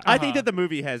robot. I think that the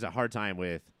movie has a hard time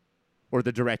with, or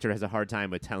the director has a hard time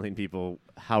with telling people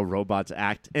how robots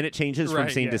act, and it changes from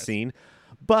Right, scene to yes. scene.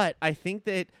 But I think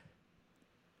that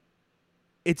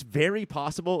it's very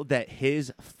possible that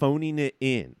his phoning it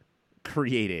in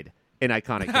created an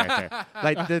iconic character.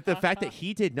 Like the fact that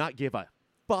he did not give a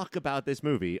fuck about this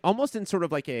movie, almost in sort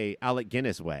of like a Alec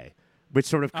Guinness way, which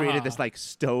sort of created this like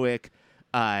stoic,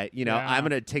 I'm going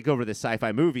to take over this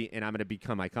sci-fi movie and I'm going to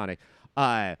become iconic.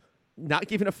 Not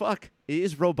giving a fuck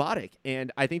is robotic.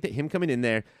 And I think that him coming in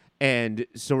there and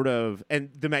and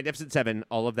the Magnificent Seven,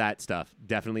 all of that stuff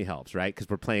definitely helps, right? Because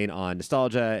we're playing on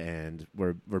nostalgia and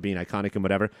we're being iconic and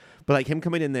whatever. But like him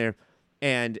coming in there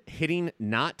and hitting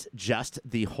not just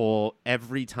the whole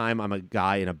every time I'm a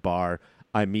guy in a bar,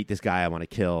 I meet this guy I want to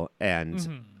kill and,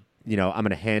 I'm going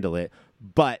to handle it.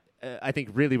 But I think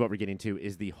really what we're getting to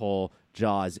is the whole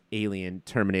Jaws, Alien,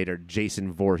 Terminator,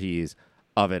 Jason Voorhees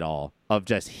of it all. Of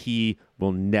just he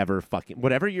will never fucking...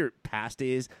 Whatever your past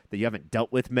is that you haven't dealt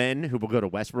with men who will go to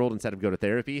Westworld instead of go to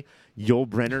therapy, Yul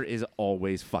Brynner is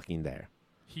always fucking there.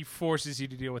 He forces you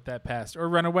to deal with that past or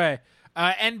run away.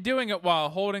 And doing it while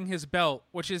holding his belt,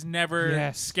 which is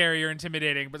never scary or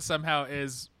intimidating, but somehow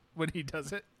is when he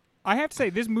does it. I have to say,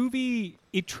 this movie,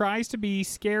 it tries to be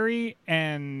scary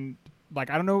and... Like,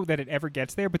 I don't know that it ever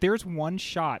gets there, but there's one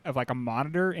shot of, like, a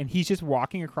monitor, and he's just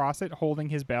walking across it holding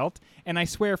his belt. And I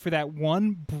swear, for that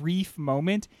one brief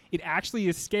moment, it actually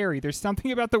is scary. There's something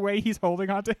about the way he's holding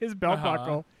onto his belt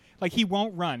buckle. Like, he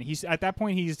won't run. At that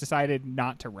point, he's decided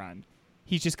not to run.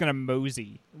 He's just going to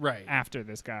mosey after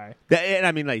this guy. And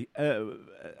I mean, like,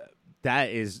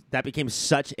 that became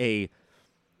such a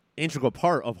integral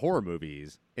part of horror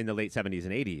movies in the late 70s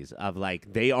and 80s of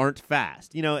like they aren't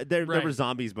fast. There were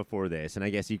zombies before this, and I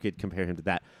guess you could compare him to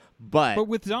that. But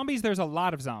with zombies, there's a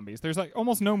lot of zombies. There's like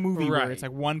almost no movie where it's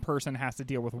like one person has to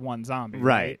deal with one zombie.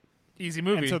 Right. Easy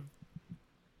movie. And so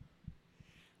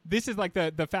this is like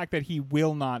the fact that he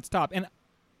will not stop. And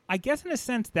I guess in a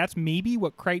sense that's maybe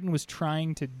what Crichton was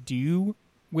trying to do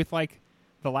with like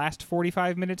the last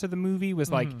 45 minutes of the movie was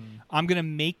like, I'm going to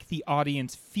make the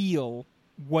audience feel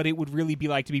what it would really be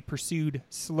like to be pursued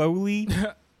slowly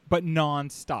but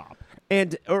non-stop.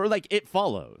 Or like It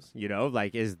Follows,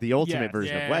 like is the ultimate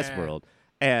version of Westworld.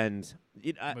 And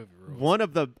one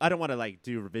of the, I don't want to like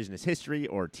do revisionist history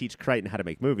or teach Crichton how to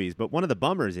make movies, but one of the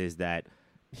bummers is that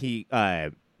Dickie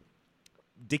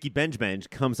Benj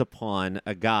comes upon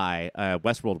a guy, a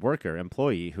Westworld worker,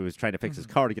 employee, who is trying to fix his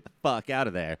car to get the fuck out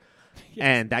of there.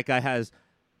 And that guy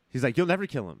he's like, you'll never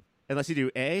kill him unless you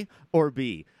do A or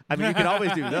B. I mean, you can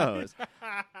always do those.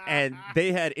 And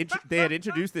they had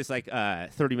introduced this like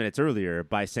 30 minutes earlier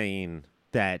by saying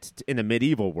that in the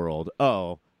medieval world,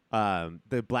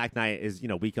 the Black Knight is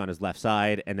weak on his left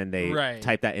side, and then they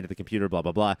type that into the computer, blah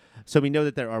blah blah. So we know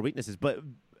that there are weaknesses. But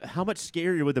how much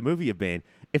scarier would the movie have been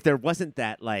if there wasn't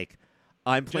that like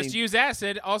I'm playing? Just use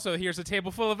acid. Also, here's a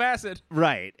table full of acid.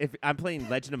 Right. If I'm playing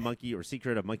Legend of Monkey or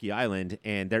Secret of Monkey Island,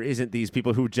 and there isn't these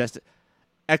people who just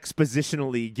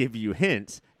expositionally give you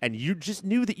hints, and you just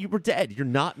knew that you were dead. You're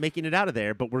not making it out of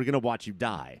there, but we're going to watch you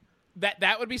die.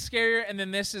 That would be scarier, and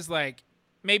then this is like,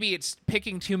 maybe it's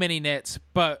picking too many nits,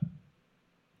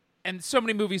 and so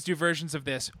many movies do versions of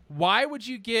this. Why would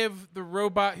you give the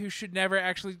robot who should never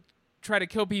actually try to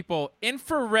kill people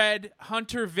infrared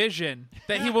hunter vision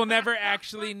that he will never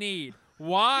actually need?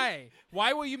 Why?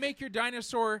 Why will you make your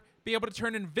dinosaur be able to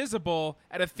turn invisible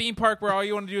at a theme park where all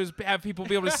you want to do is have people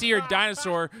be able to see your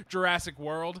dinosaur, Jurassic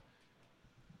World?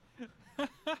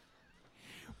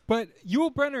 But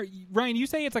Yul Brynner, Ryan, you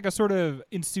say it's like a sort of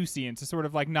insouciance, a sort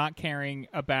of like not caring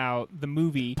about the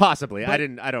movie. Possibly. I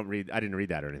didn't read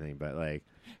that or anything, but like.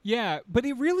 Yeah, but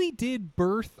it really did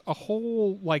birth a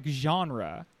whole like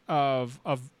genre of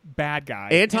bad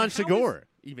guys. Anton Chigurh,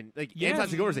 Anton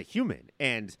Chigurh is a human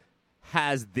and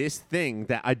has this thing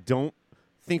that I don't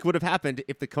think would have happened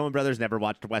if the Coen brothers never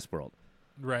watched Westworld.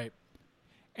 Right.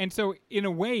 And so in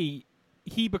a way,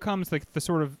 he becomes like the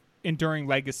sort of enduring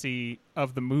legacy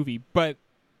of the movie. But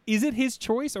is it his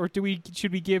choice, or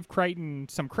should we give Crichton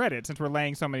some credit since we're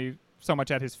laying so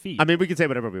much at his feet? I mean, we can say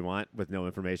whatever we want with no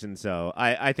information. So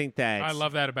I think that I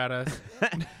love that about us.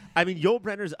 I mean, Yul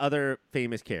Brynner's other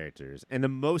famous characters, and the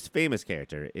most famous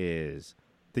character is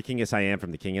the King of Siam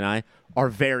from The King and I, are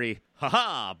very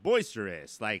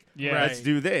boisterous. Like, let's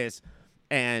do this.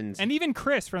 And even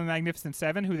Chris from The Magnificent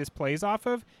Seven, who this plays off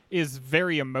of, is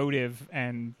very emotive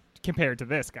and compared to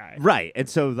this guy. Right. And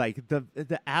so like the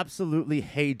absolutely,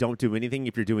 hey, don't do anything.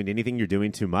 If you're doing anything, you're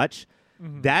doing too much.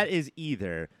 Mm-hmm. That is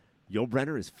either Yul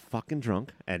Brynner is fucking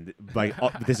drunk and like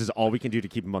this is all we can do to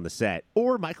keep him on the set,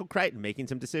 or Michael Crichton making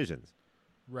some decisions.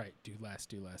 Right. Do less.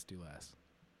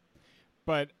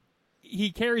 But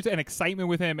he carries an excitement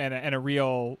with him and a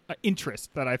real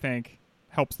interest that I think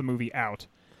helps the movie out.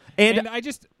 And I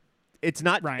just, it's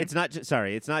not Ryan. It's not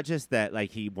just that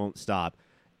like he won't stop.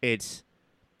 It's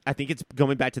I think it's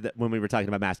going back to when we were talking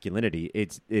about masculinity.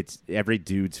 It's every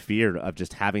dude's fear of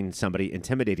just having somebody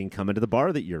intimidating come into the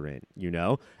bar that you're in,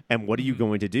 And what are you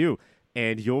going to do?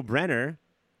 And Yul Brynner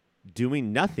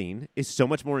doing nothing is so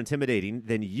much more intimidating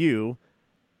than you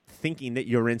thinking that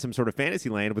you're in some sort of fantasy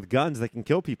land with guns that can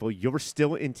kill people. You're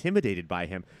still intimidated by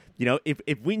him.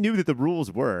 If we knew that the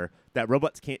rules were that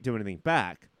robots can't do anything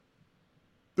back,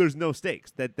 there's no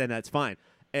stakes. Then that's fine.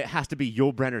 It has to be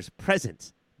Yul Brynner's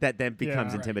presence that then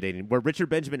becomes intimidating, where Richard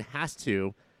Benjamin has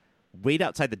to wait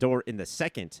outside the door in the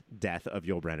second death of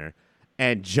Yul Brynner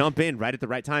and jump in right at the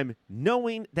right time,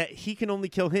 knowing that he can only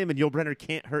kill him and Yul Brynner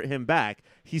can't hurt him back.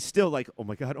 He's still like, oh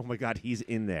my God, he's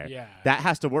in there. Yeah. That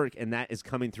has to work, and that is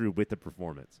coming through with the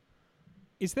performance.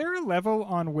 Is there a level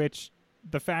on which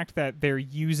the fact that they're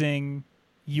using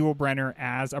Yul Brynner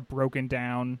as a broken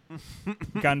down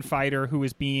gunfighter who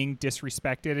is being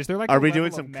disrespected? Is there like Are we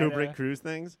doing some Kubrick Cruise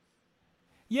things?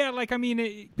 Yeah,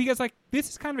 because this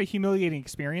is kind of a humiliating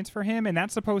experience for him, and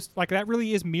that's that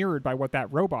really is mirrored by what that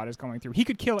robot is going through. He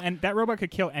could kill, and that robot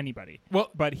could kill anybody.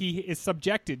 Well, but he is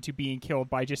subjected to being killed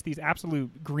by just these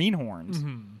absolute greenhorns.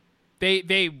 Mm-hmm.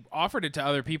 They offered it to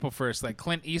other people first. Like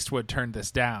Clint Eastwood turned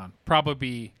this down,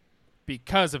 probably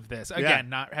because of this. Again,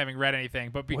 not having read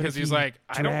anything, but because he's like,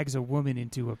 drags a woman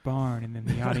into a barn, and then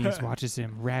the audience watches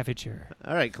him ravage her.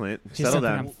 All right, Clint, Just settle something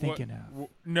down. I'm thinking of.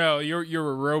 No,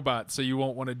 you're a robot, so you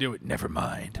won't want to do it. Never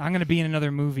mind. I'm going to be in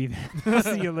another movie. Then. I'll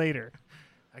see you later.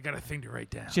 I got a thing to write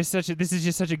down. This is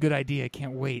just such a good idea. I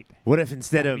can't wait. What if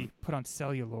instead of put on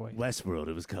celluloid Westworld,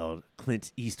 it was called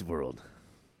Clint Eastworld?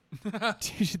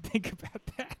 You should think about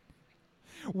that.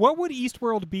 What would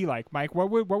Eastworld be like, Mike?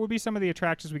 What would be some of the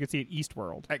attractions we could see at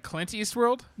Eastworld? At Clint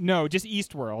Eastworld? No, just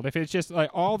Eastworld. If it's just like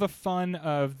all the fun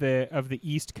of the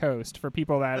East Coast for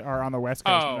people that are on the West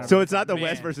Coast. Oh, so it's not the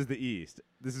West versus the East.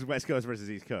 This is West Coast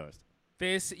versus East Coast.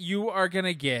 You are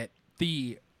gonna get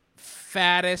the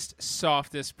fattest,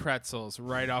 softest pretzels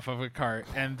right off of a cart,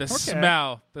 and the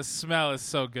smell is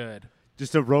so good.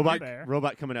 Just a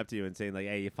robot coming up to you and saying like,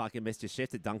 "Hey, you fucking missed your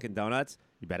shift at Dunkin' Donuts.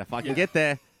 You better fucking get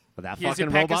there." Well, that Here's fucking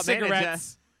a pack robot of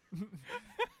cigarettes. manager.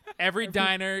 Every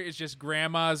diner is just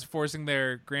grandmas forcing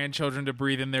their grandchildren to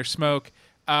breathe in their smoke.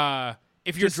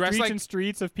 If you're just dressed like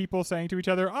streets of people saying to each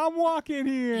other, "I'm walking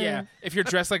here." Yeah. If you're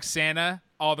dressed like Santa,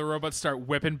 all the robots start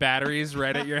whipping batteries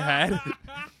right at your head.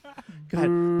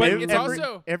 God, but it's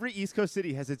also every East Coast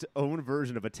city has its own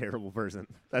version of a terrible version.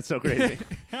 That's so crazy.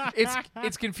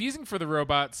 it's confusing for the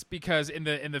robots because in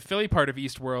the Philly part of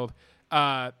Eastworld,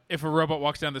 if a robot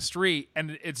walks down the street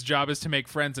and its job is to make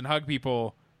friends and hug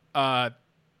people,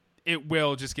 it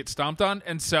will just get stomped on,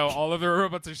 and so all of the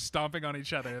robots are stomping on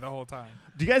each other the whole time.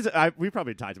 Do you guys? We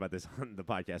probably talked about this on the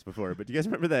podcast before, but do you guys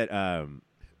remember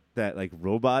that like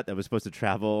robot that was supposed to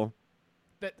travel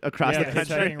across the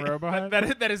country? Robot?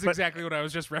 That is exactly what I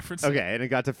was just referencing. Okay, and it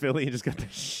got to Philly and just got the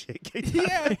shit kicked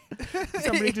out.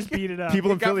 Somebody just beat it up.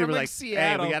 People in Philly were from, like,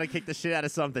 Seattle. "Hey, we got to kick the shit out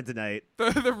of something tonight."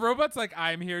 The robot's like,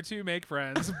 "I'm here to make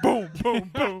friends." Boom,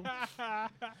 boom, boom.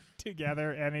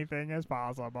 Together, anything is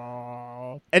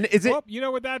possible. And is it? Well, you know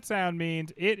what that sound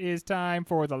means? It is time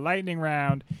for the lightning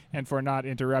round, and for not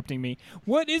interrupting me.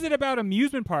 What is it about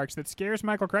amusement parks that scares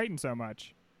Michael Crichton so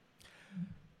much?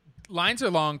 Lines are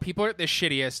long. People are at the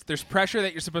shittiest. There's pressure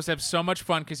that you're supposed to have so much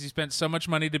fun because you spent so much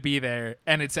money to be there,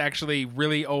 and it's actually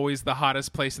really always the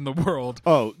hottest place in the world.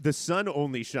 Oh, the sun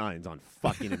only shines on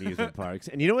fucking amusement parks.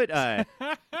 And you know what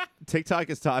TikTok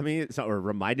has taught me or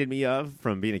reminded me of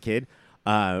from being a kid?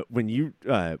 When you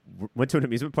went to an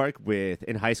amusement park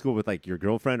in high school with like your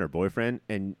girlfriend or boyfriend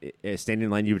and standing in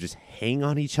line, you would just hang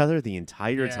on each other the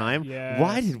entire time. Yes.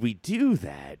 Why did we do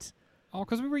that? Oh,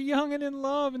 because we were young and in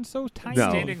love and so tiny.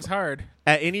 No. Standing's hard.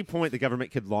 At any point, the government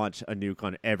could launch a nuke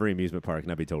on every amusement park, and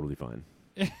that'd be totally fine.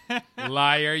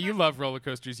 Liar. You love roller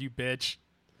coasters, you bitch.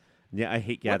 Yeah, I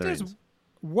hate gatherings.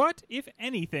 What, if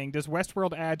anything, does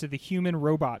Westworld add to the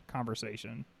human-robot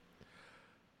conversation?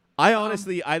 I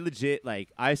honestly,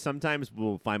 I sometimes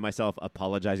will find myself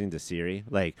apologizing to Siri.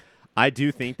 Like, I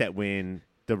do think that when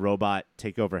the robot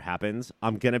takeover happens,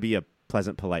 I'm going to be a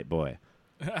pleasant, polite boy.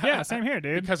 Yeah, same here,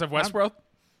 dude. Because of Westworld?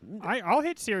 I'll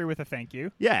hit Siri with a thank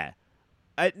you. Yeah.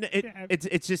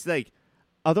 It's just like,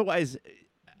 otherwise,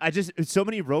 so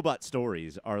many robot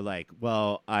stories are like,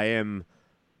 well, I am,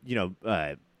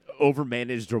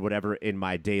 overmanaged or whatever in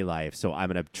my day life, so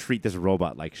I'm going to treat this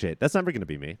robot like shit. That's never going to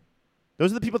be me. Those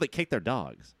are the people that kick their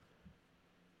dogs.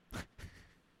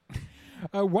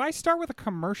 Why start with a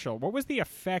commercial? What was the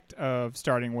effect of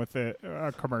starting with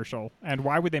a commercial, and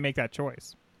why would they make that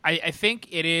choice? I think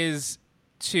it is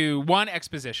to, one,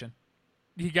 exposition.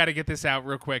 You got to get this out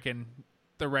real quick and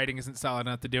the writing isn't solid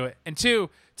enough to do it. And 2,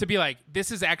 to be like,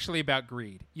 this is actually about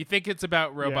greed. You think it's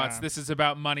about robots. Yeah. This is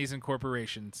about monies and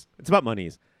corporations. It's about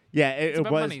monies. Yeah, it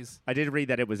about was. monies. I did read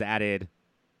that it was added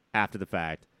after the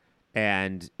fact,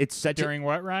 and it's such During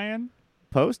what, Ryan?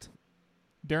 a post.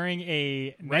 During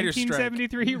a Writer's strike.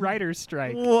 1973 writer's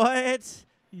strike. What?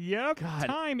 Yep. God.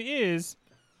 Time is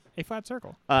a flat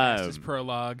circle. That's his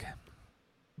prologue.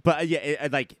 But yeah,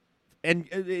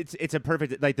 it's a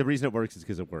perfect, like, the reason it works is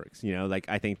because it works. You know, like,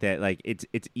 I think that, like, it's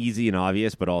easy and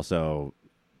obvious, but also,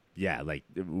 yeah, like,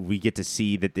 we get to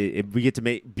see that we get to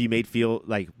be made feel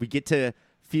like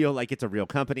it's a real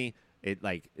company. It,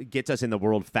 like, gets us in the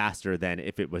world faster than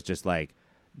if it was just like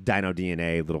Dino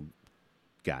DNA little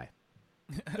guy.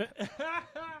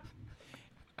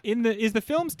 Is the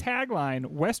film's tagline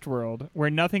Westworld, where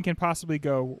nothing can possibly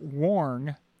go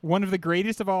wrong, one of the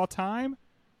greatest of all time,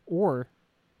 or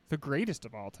the greatest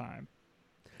of all time?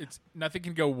 It's nothing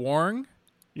can go wrong.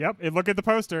 Yep. Look at the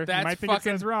poster. That's you might think it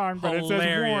fucking says wrong, but it says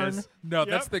hilarious. wrong. No, Yep.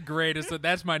 that's the greatest.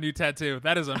 That's my new tattoo.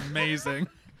 That is amazing.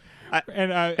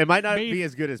 And It might not be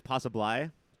as good as Possibly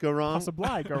go wrong.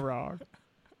 Possibly go wrong.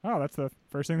 Oh, that's the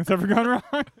first thing that's ever gone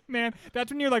wrong. Man,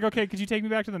 that's when you're like, okay, could you take me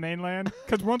back to the mainland?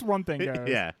 Because once one thing goes.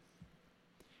 Yeah.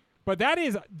 But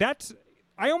that's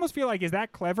I almost feel like, is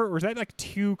that clever or is that like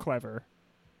too clever?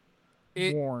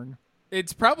 Warn.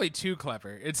 It's probably too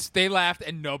clever. They laughed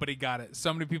and nobody got it.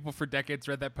 So many people for decades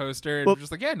read that poster and Well- were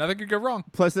just like, yeah, nothing could go wrong.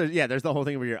 Plus, there's the whole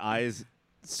thing where your eyes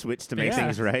switch to make Yeah.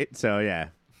 things right. So yeah,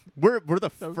 we're the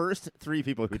first 3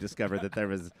 people who discovered that there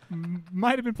was.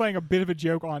 Might have been playing a bit of a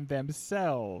joke on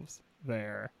themselves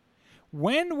there.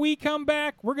 When we come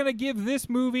back, we're going to give this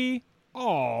movie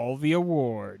all the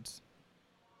awards.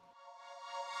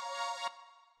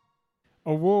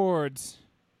 Awards.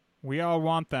 We all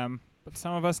want them, but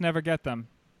some of us never get them.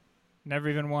 Never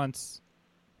even once.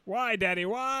 Why, Daddy?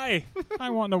 Why? I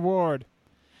want an award.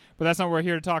 But that's not what we're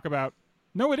here to talk about.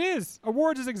 No, it is.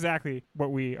 Awards is exactly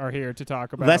what we are here to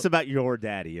talk about. Less about your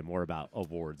daddy and more about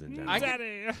awards in general.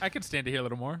 Daddy. I could stand to hear a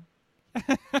little more.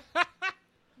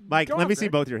 Mike, Go let on, me see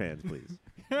Rick. both your hands, please.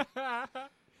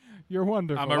 You're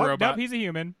wonderful. I'm a Oh, robot. Nope, he's a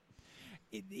human.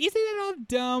 Isn't it all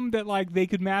dumb that like they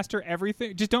could master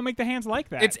everything? Just don't make the hands like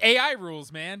that. It's AI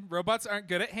rules, man. Robots aren't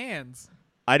good at hands.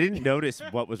 I didn't notice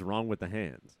what was wrong with the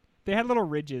hands. They had little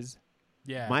ridges.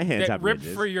 Yeah. My hands That have ripped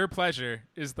ridges. for your pleasure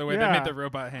is the way they Yeah. made the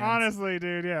robot hands. Honestly,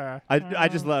 dude, yeah. I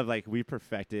just love, like, we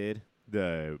perfected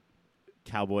the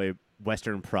cowboy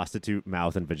western prostitute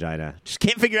mouth and vagina. Just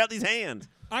can't figure out these hands.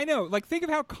 I know. Like, think of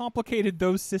how complicated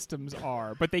those systems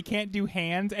are, but they can't do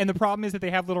hands, and the problem is that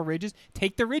they have little ridges.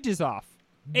 Take the ridges off.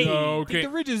 Hey, No, take the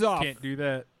ridges off. Can't do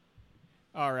that.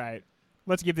 All right.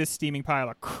 Let's give this steaming pile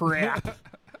of crap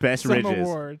Best some ridges.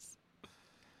 awards.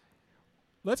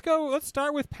 Let's go. Let's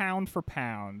start with pound for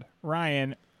pound.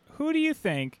 Ryan, who do you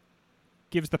think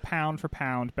gives the pound for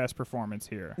pound best performance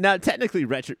here? Now, technically,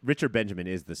 Richard Benjamin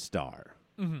is the star.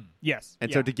 Yes. And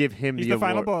yeah. so to give him He's the the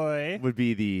final award boy. would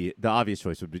be the obvious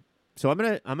choice. Would be so I'm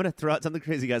gonna throw out something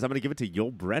crazy, guys. I'm gonna give it to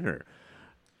Yul Brenner,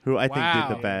 who I think Wow.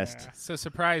 did the best. So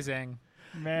surprising.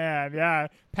 Man, yeah.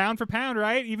 Pound for pound,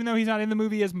 right? Even though he's not in the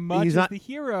movie as much He's as not- the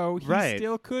hero, he right.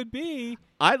 still could be.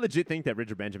 I legit think that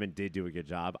Richard Benjamin did do a good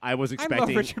job. I was I love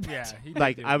expecting, Richard Yeah. Benjamin. he did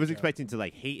like, do a I was good job. expecting to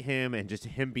like hate him and just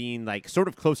him being like sort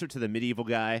of closer to the medieval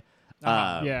guy.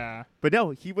 Yeah. But no,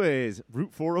 he was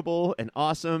root forable and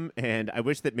awesome, and I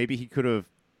wish that maybe he could have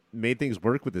made things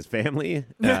work with his family.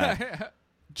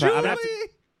 But I'm gonna have to,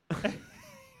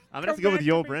 I'm gonna have to go Come with back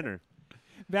to Yul me. Brenner.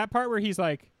 That part where he's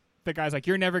like, the guy's like,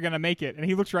 you're never going to make it. And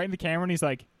he looks right in the camera and he's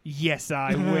like, yes,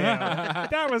 I will.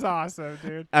 That was awesome,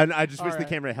 dude. And I just wish All the right.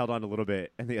 camera held on a little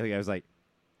bit, and the other guy was like,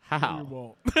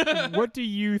 "How?" What do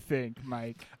you think,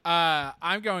 Mike?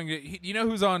 I'm going to. You know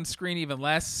who's on screen even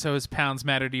less, so his pounds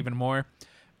mattered even more.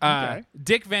 Okay.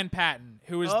 Dick Van Patten,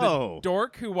 who is Oh. the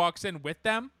dork who walks in with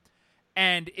them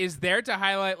and is there to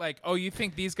highlight, like, oh, you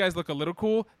think these guys look a little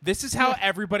cool? This is how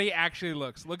everybody actually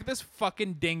looks. Look at this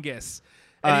fucking dingus.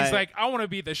 And he's like, I want to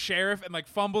be the sheriff, and like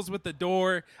fumbles with the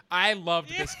door. I loved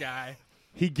this guy.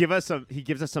 He gives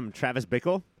us some Travis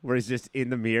Bickle, where he's just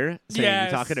in the mirror saying,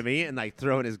 Yes. "You talking to me?" and like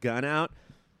throwing his gun out.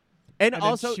 And And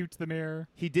also, then shoots the mirror.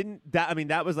 he didn't.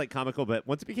 That was like comical, but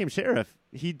once he became sheriff,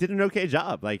 he did an okay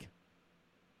job. Like,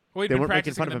 Well, he'd They been weren't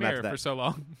making practicing fun in of the him mirror after for that. so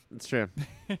long. it's true.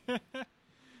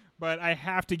 But I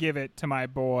have to give it to my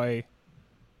boy,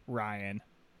 Ryan.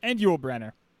 And Yul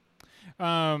Brenner.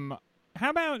 How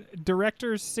about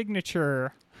director's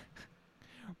signature?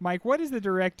 Mike, what is the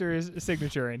director's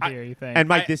signature in here, you think? And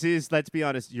Mike, this is, let's be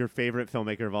honest, your favorite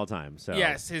filmmaker of all time. So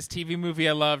Yes, his TV movie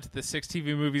I loved. The 6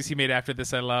 TV movies he made after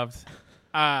this I loved.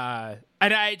 And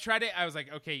I tried it. I was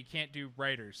like, okay, you can't do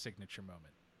writer's signature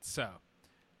moment. So,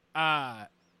 I'm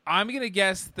going to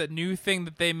guess the new thing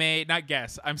that they made. Not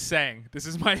guess. I'm saying. This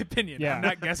is my opinion. Yeah. I'm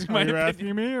not guessing my Are you opinion.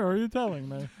 asking me or are you telling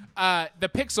me? The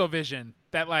pixel vision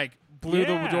that like blew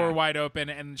the door wide open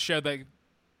and showed that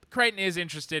Crichton is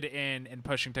interested in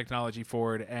pushing technology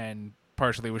forward, and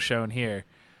partially was shown here.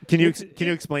 Can you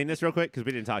explain this real quick? Because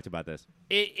we didn't talk about this.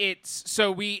 It's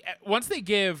so we once they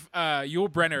give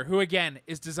Yul Brenner, who again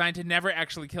is designed to never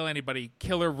actually kill anybody,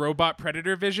 killer robot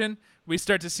predator vision, we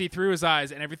start to see through his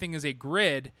eyes, and everything is a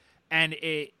grid, and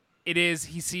he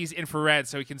sees infrared,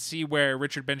 so he can see where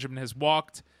Richard Benjamin has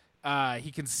walked.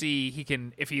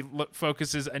 If he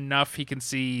focuses enough, he can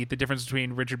see the difference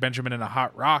between Richard Benjamin and a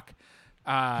hot rock.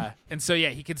 And so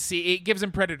he can see. It gives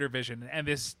him predator vision, and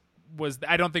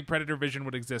I don't think predator vision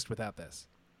would exist without this.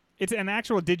 It's an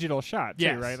actual digital shot, too,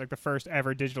 Yes. right? Like the first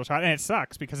ever digital shot. And it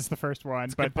sucks because it's the first one.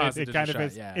 But it kind of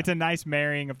is. Yeah. It's a nice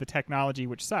marrying of the technology,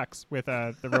 which sucks, with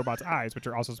the robot's eyes, which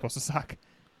are also supposed to suck.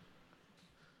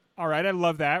 All right. I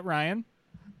love that. Ryan?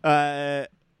 I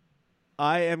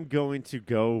am going to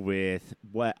go with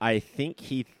what I think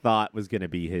he thought was going to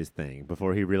be his thing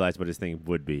before he realized what his thing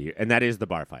would be, and that is the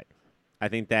bar fight. I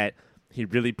think that he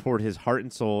really poured his heart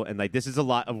and soul, and like this is a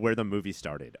lot of where the movie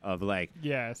started. Of like,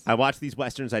 Yes. I watch these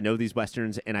westerns, I know these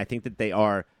westerns, and I think that they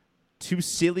are too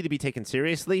silly to be taken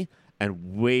seriously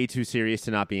and way too serious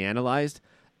to not be analyzed.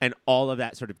 And all of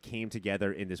that sort of came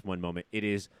together in this one moment. It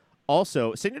is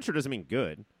also signature doesn't mean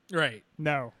good. Right.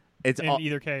 No. It's In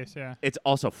either case, yeah. It's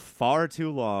also far too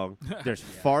long. There's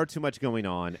far too much going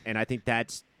on, and I think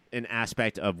that's an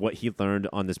aspect of what he learned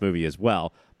on this movie as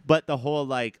well. But the whole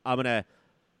like I'm gonna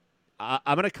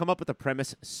come up with a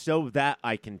premise so that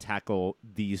I can tackle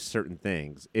these certain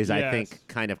things is I think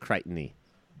kind of Crichton-y.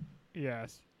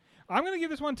 Yes. I'm going to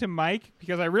give this one to Mike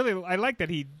because I like that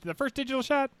the first digital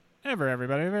shot ever,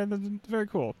 everybody. That's very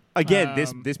cool. Again,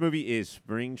 this movie is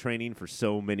spring training for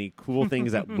so many cool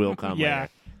things that will come Yeah.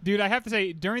 later. Dude, I have to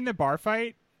say, during the bar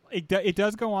fight, it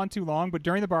does go on too long, but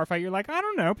during the bar fight, you're like, I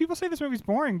don't know. People say this movie's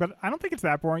boring, but I don't think it's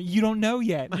that boring. You don't know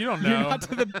yet. You don't know.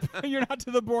 You're not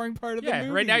to the boring part of the movie.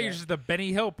 Right now yet. you're just the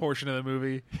Benny Hill portion of the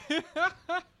movie.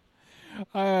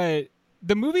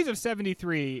 The movies of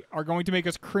 73 are going to make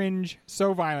us cringe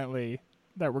so violently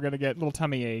that we're going to get little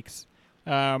tummy aches.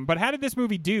 But how did this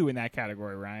movie do in that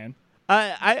category, Ryan?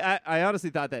 I honestly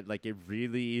thought that like it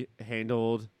really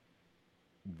handled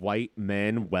white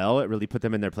men well. It really put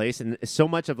them in their place, and so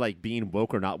much of like being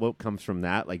woke or not woke comes from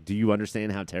that. Like, do you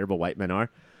understand how terrible white men are?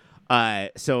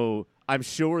 So I'm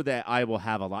sure that I will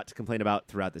have a lot to complain about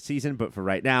throughout the season, but for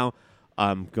right now,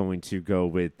 I'm going to go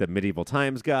with the medieval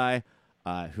times guy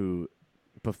who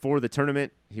before the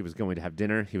tournament he was going to have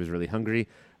dinner. He was really hungry,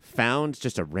 found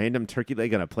just a random turkey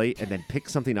leg on a plate, and then picked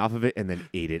something off of it and then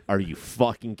ate it. Are you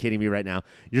fucking kidding me right now?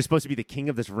 You're supposed to be the king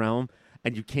of this realm,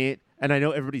 and you can't. And I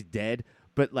know everybody's dead,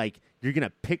 but like you're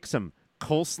gonna pick some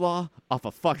coleslaw off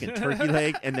a fucking turkey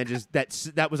leg and then just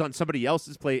that was on somebody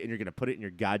else's plate and you're gonna put it in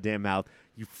your goddamn mouth,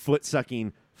 you foot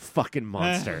sucking fucking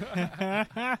monster.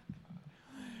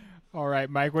 All right,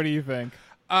 Mike, what do you think?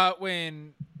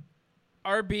 When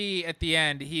RB at the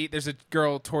end, there's a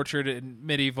girl tortured in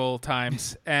medieval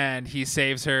times and he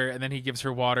saves her and then he gives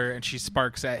her water and she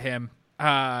sparks at him.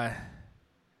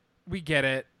 We get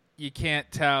it. You can't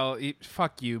tell.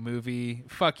 Fuck you, movie.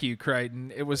 Fuck you,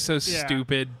 Crichton. It was so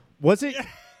stupid. Was it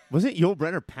Yul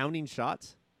Brenner pounding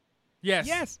shots? Yes.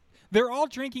 Yes. They're all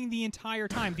drinking the entire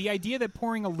time. The idea that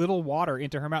pouring a little water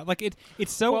into her mouth, like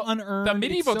it's so unearned. The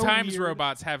medieval it's so times weird.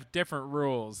 robots have different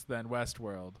rules than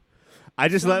Westworld. I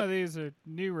just Some love of these are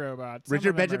new robots. Some Richard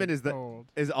of them Benjamin are is old.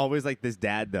 is always like this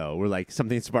dad though, where like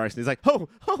something sparks and he's like, oh.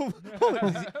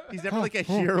 He's never like a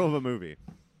hero of a movie.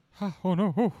 Oh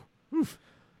no! Oof.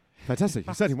 Fantastic,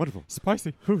 exciting, wonderful,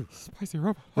 Spicy, spicy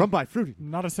robot. run by fruity.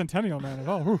 Not a centennial man at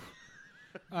all.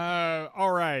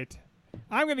 All right.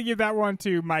 I'm going to give that one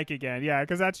to Mike again. Yeah,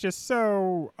 because that's just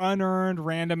so unearned,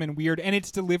 random, and weird. And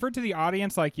it's delivered to the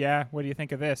audience like, yeah, what do you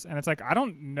think of this? And it's like, I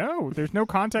don't know. There's no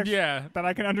context that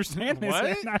I can understand this. What?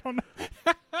 In. I don't know.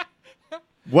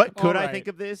 What could All I right. think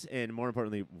of this? And more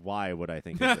importantly, why would I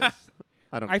think of this?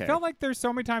 I don't care. I felt like there's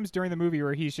so many times during the movie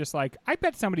where he's just like, I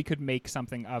bet somebody could make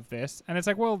something of this. And it's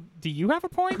like, well, do you have a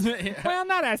point? Well,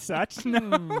 not as such. No.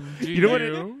 You know what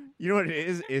it is? You know what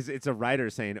it is it's a writer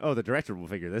saying, oh, the director will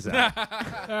figure this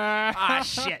out.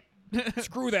 Shit.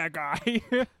 Screw that guy.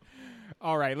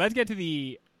 All right, let's get to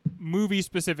the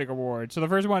movie-specific awards. So the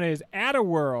first one is Add a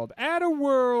World. Add a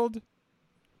world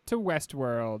to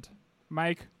Westworld.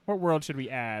 Mike, what world should we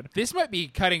add? This might be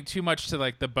cutting too much to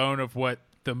like the bone of what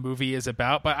the movie is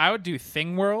about, but I would do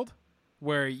Thing World.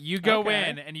 where you go Okay.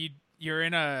 in and you're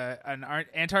in an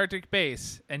Antarctic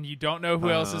base and you don't know who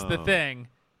else is the thing,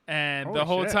 and Holy the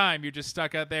whole shit. time you're just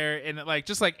stuck out there and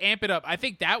just amp it up. I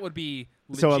think that would be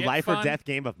legit So a life fun. or death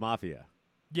game of Mafia.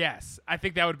 Yes, I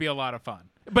think that would be a lot of fun.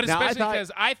 But Now, I especially thought-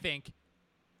 because I think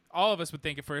all of us would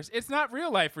think at first it's not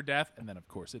real life or death, and then of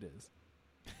course it is.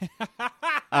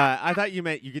 I thought you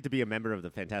meant you get to be a member of the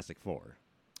Fantastic Four.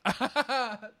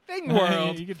 Thing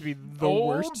world. You get to be the Old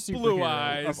worst Blue superhero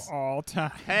Eyes. of all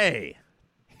time. Hey.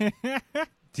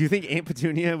 Do you think Aunt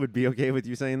Petunia would be okay with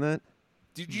you saying that?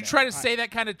 Did you try to say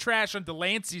that kind of trash on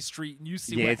Delancey Street and you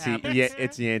see what Yancey, happens? yeah,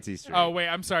 it's Yancey Street. Oh wait,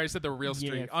 I'm sorry. I said the real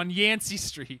street Yes. on Yancey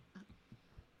Street.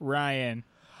 Ryan,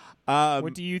 Um,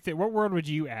 what do you think? What world would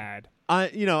you add?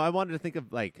 I wanted to think of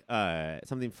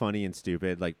something funny and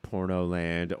stupid like Porno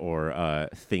Land or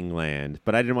Thing Land,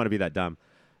 but I didn't want to be that dumb.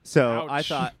 So I Ouch.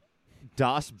 thought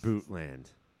Das Bootland.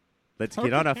 Let's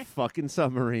get on a fucking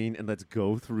submarine and let's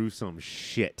go through some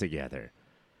shit together.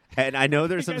 And I know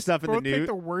there's You some guys stuff in the both picked news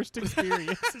the worst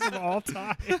experiences of all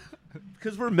time.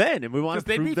 because we're men and we want to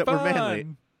They'd be prove that we're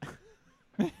manly.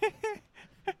 fun.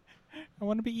 I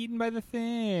want to be eaten by the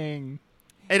thing.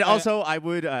 And also, I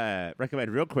would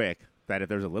recommend real quick that if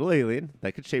there's a little alien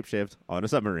that could shapeshift on a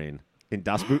submarine in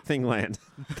Das Boot Thing Land,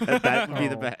 that would be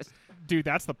the Oh. best. Dude,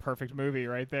 that's the perfect movie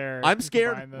right there. I'm You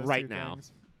scared combine those right two now.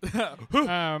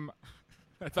 things.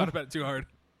 I thought about it too hard.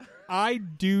 I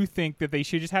do think that they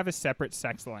should just have a separate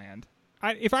sex land.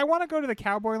 If I want to go to the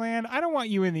cowboy land, I don't want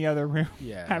you in the other room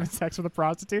Yeah. having sex with a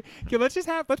prostitute. Okay, let's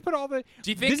put all the.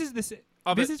 Do you think- this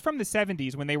of this it- is from the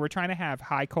 70s when they were trying to have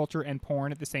high culture and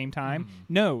porn at the same time? Mm-hmm.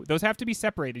 No, those have to be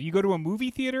separated. You go to a movie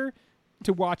theater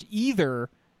to watch either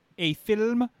a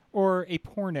film or a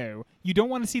porno. You don't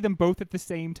want to see them both at the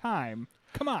same time.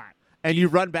 Come on. And you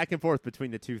run back and forth between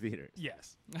the two theaters.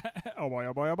 Yes. Oh boy,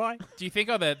 oh boy, oh boy. Do you think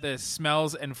all the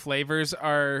smells and flavors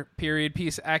are period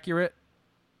piece accurate?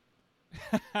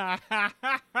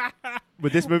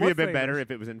 Would this movie What have been better flavors?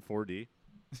 if it was in 4D?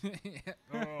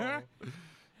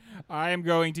 I am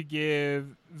going to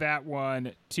give that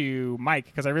one to Mike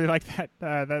because I really like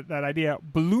that idea.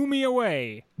 Blew me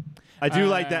away. I do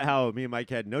like that Uh, how me and Mike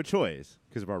had no choice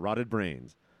because of our rotted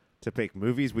brains to pick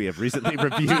movies we have recently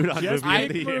reviewed on Just Movie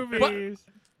of pick the Year. movies.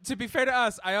 To be fair to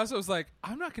us, I also was like,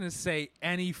 I'm not going to say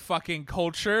any fucking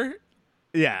culture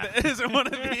Yeah. that isn't one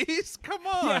of these. Come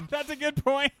on. Yeah, that's a good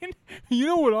point. You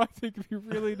know what I think would be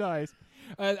really nice?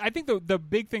 I think the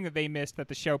big thing that they missed that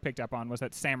the show picked up on was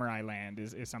that Samurai Land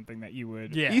is something that you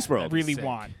would Yeah, Eastworld. that'd be really sick.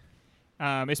 want.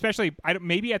 Especially,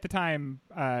 maybe at the time,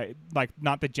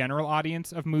 not the general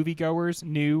audience of moviegoers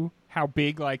knew how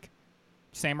big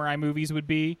samurai movies would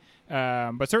be,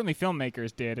 but certainly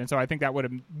filmmakers did, and so I think that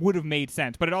would have made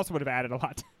sense. But it also would have added a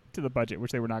lot to the budget,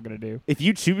 which they were not going to do. If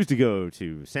you choose to go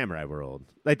to Samurai World,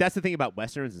 that's the thing about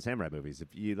Westerns and Samurai movies. If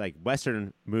you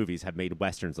Western movies have made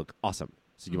Westerns look awesome,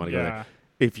 so you want to go Yeah. there.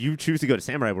 If you choose to go to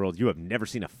Samurai World, you have never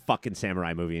seen a fucking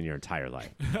samurai movie in your entire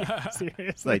life.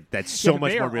 Seriously, That's so Yeah,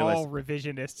 much they more are realistic. all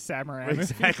revisionist samurai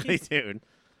movies. Exactly, dude.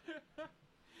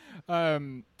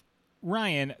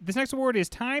 Ryan, this next award is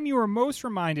time you were most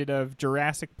reminded of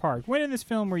Jurassic Park. When in this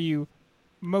film were you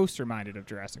most reminded of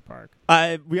Jurassic Park?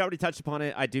 We already touched upon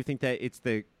it. I do think that it's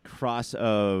the cross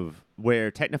of where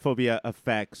technophobia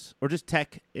affects, or just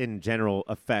tech in general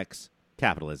affects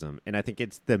capitalism. And I think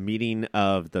it's the meeting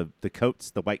of the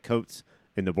coats, the white coats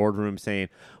in the boardroom saying,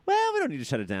 well, we don't need to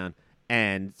shut it down.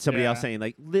 And somebody else Yeah.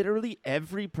 saying, literally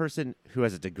every person who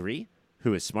has a degree,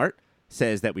 who is smart,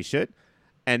 says that we should.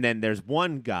 And then there's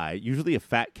one guy, usually a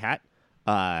fat cat,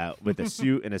 with a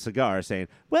suit and a cigar saying,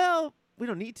 well, we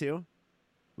don't need to.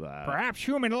 Perhaps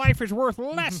human life is worth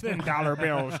less than dollar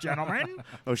bills, gentlemen.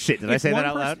 Oh, shit. Did I If say that one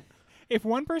out loud? person- If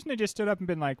one person had just stood up and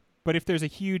been like, but if there's a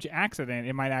huge accident,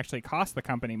 it might actually cost the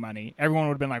company money, everyone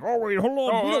would have been like, oh, wait, hold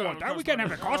on. We don't want that. We can't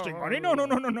have it costing money.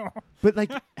 No.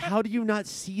 But how do you not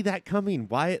see that coming?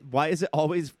 Why is it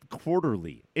always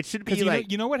quarterly? It should be Because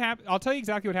you know what happened? I'll tell you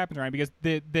exactly what happens, Ryan. Because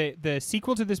the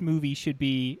sequel to this movie should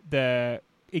be the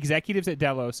executives at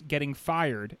Delos getting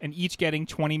fired and each getting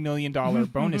 $20 million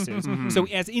bonuses. So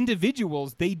as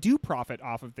individuals, they do profit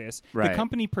off of this. Right. The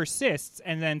company persists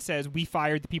and then says, we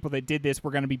fired the people that did this.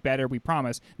 We're going to be better. We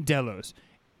promise. Delos,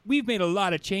 we've made a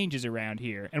lot of changes around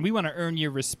here and we want to earn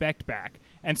your respect back.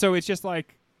 And so it's just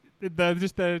like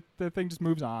the thing just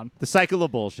moves on. the cycle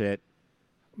of bullshit.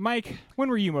 Mike, when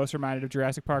were you most reminded of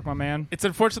Jurassic Park, my man? It's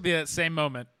unfortunately that same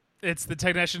moment. It's the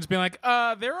technicians being like,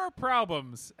 there are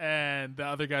problems. And the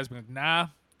other guys being like, nah,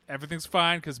 everything's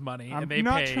fine because money. I'm and they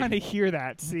not paid. trying to hear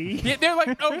that, see? Yeah, they're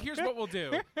like, oh, here's what we'll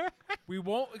do. We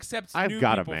won't accept I've new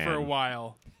got a people man. for a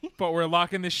while, but we're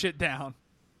locking this shit down.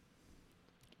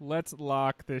 Let's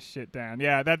lock this shit down.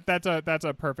 Yeah, that's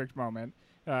a perfect moment.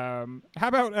 How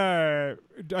about a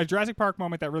Jurassic Park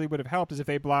moment that really would have helped is if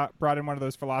they brought in one of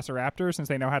those velociraptors, since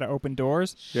they know how to open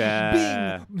doors.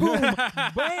 Yeah. Bing, boom,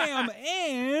 bam,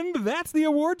 and that's the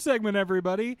award segment,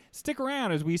 everybody. Stick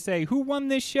around as we say who won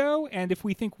this show and if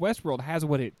we think Westworld has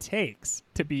what it takes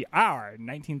to be our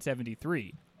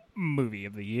 1973 movie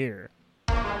of the year.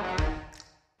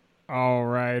 All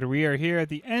right, we are here at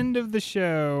the end of the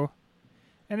show,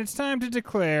 and it's time to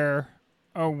declare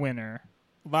a winner.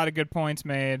 A lot of good points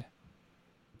made.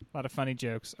 A lot of funny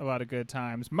jokes. A lot of good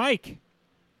times. Mike,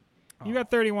 you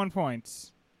got 31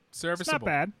 points. Serviceable. It's not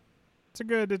bad.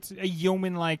 It's a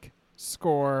yeoman-like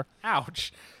score.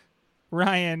 Ouch.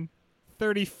 Ryan,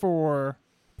 34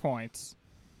 points.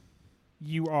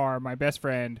 You are my best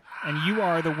friend, and you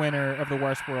are the winner of the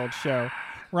Westworld show.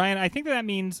 Ryan, I think that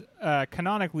means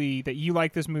canonically that you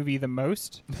like this movie the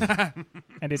most,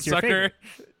 and it's your Sucker. favorite.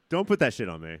 Don't put that shit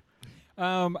on me.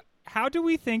 How do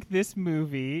we think this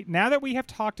movie, now that we have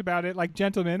talked about it like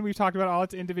gentlemen, we've talked about all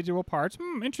its individual parts.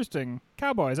 Interesting.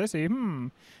 Cowboys, I see.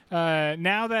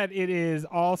 Now that it is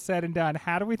all said and done,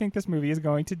 how do we think this movie is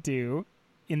going to do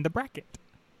in the bracket?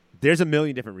 There's a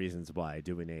million different reasons why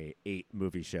doing a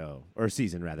 8-movie show, or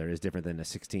season rather, is different than a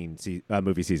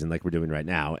 16-movie season like we're doing right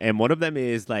now. And one of them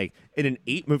is, like, in an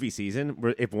 8-movie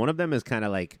season, if one of them is kind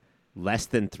of like less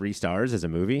than 3 stars as a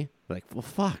movie, we're like, well,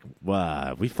 fuck,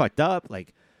 we fucked up.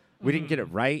 Like, we didn't get it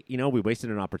right. You know, we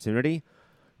wasted an opportunity.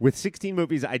 With 16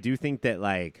 movies, I do think that,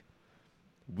 like,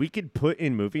 we could put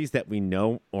in movies that we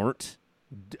know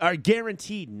are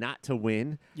guaranteed not to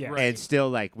win. Yeah. Right. And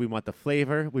still, like, we want the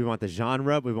flavor. We want the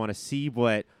genre. We want to see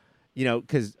what,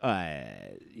 because,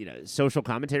 social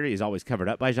commentary is always covered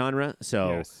up by genre. So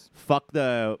Yes. fuck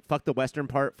the Western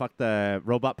part. Fuck the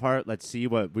robot part. Let's see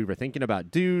what we were thinking about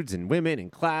dudes and women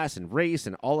and class and race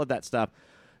and all of that stuff.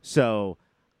 So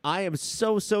I am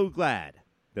so, so glad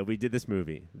that we did this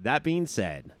movie. That being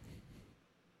said,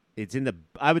 it's in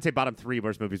I would say, bottom 3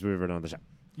 worst movies we've ever done on the show.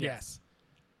 Yes.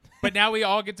 But now we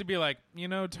all get to be like,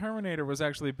 Terminator was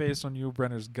actually based on Yul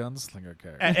Brynner's gunslinger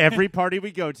character. At every party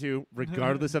we go to,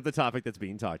 regardless of the topic that's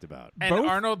being talked about. And Both?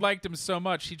 Arnold liked him so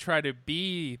much, he tried to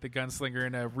be the gunslinger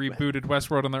in a rebooted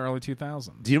Westworld in the early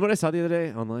 2000s. Do you know what I saw the other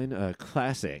day online? A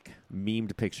classic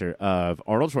memed picture of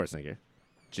Arnold Schwarzenegger,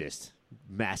 just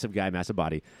massive guy, massive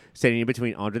body, standing in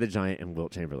between Andre the Giant and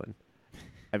Wilt Chamberlain.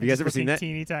 Have you guys ever seen that?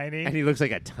 Teeny tiny. And he looks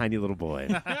like a tiny little boy.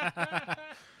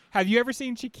 Have you ever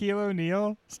seen Shaquille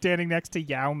O'Neal standing next to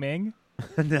Yao Ming?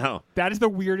 No. That is the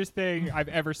weirdest thing I've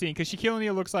ever seen, because Shaquille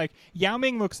O'Neal Yao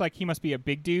Ming looks like he must be a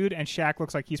big dude, and Shaq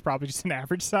looks like he's probably just an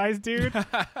average sized dude.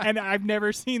 And I've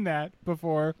never seen that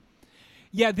before.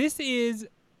 Yeah, this is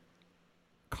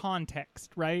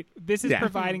context, right? This is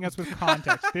providing us with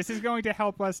context. This is going to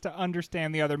help us to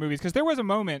understand the other movies, because there was a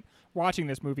moment watching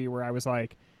this movie where I was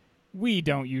like, we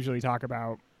don't usually talk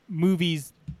about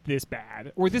movies this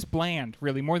bad or this bland,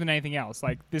 really, more than anything else,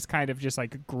 like this kind of just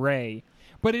like gray.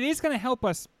 But it is going to help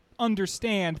us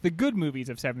understand the good movies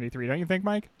of 73, don't you think,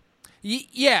 Mike?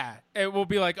 Yeah, it will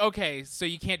be like, okay, so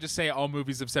you can't just say all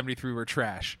movies of 73 were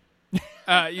trash.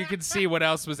 You can see what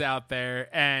else was out there,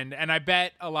 and I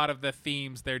bet a lot of the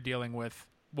themes they're dealing with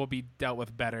will be dealt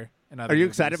with better in other Are you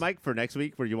movies. excited, Mike, for next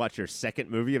week where you watch your second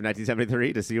movie of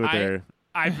 1973 to see what they're...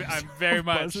 I'm very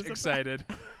much excited.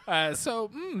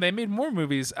 They made more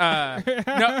movies.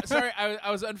 No, sorry,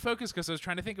 I was unfocused because I was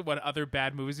trying to think of what other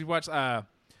bad movies we watched.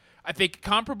 I think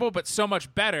comparable, but so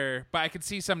much better. But I could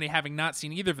see somebody having not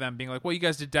seen either of them being like, well, you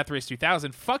guys did Death Race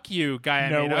 2000. Fuck you, guy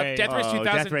No I made way. up. Death Race 2000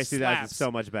 Death Race 2000 slaps. is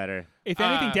so much better. If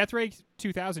anything, Death Race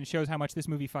 2000 shows how much this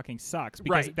movie fucking sucks,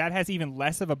 because Right. that has even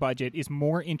less of a budget, is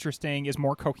more interesting, is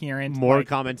more coherent. More like,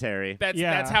 commentary.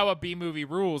 That's how a B movie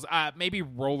rules. Maybe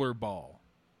Rollerball.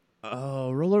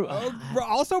 Oh, roller...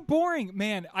 also boring.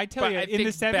 Man, I tell But you, I in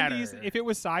the think 70s, better. if it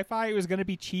was sci-fi, it was going to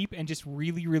be cheap and just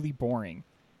really, really boring.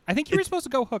 I think you were supposed to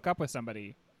go hook up with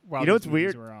somebody while You know these what's movies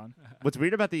weird? were on. What's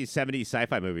weird about these 70s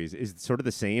sci-fi movies is sort of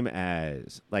the same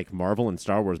as like Marvel and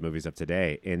Star Wars movies of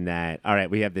today, in that, all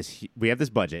right, we have this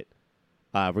budget.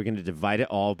 We're going to divide it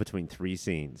all between 3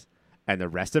 scenes, and the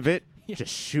rest of it,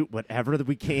 just shoot whatever that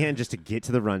we can just to get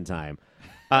to the runtime.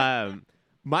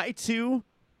 My 2,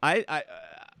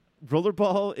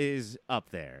 Rollerball is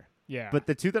up there. Yeah. But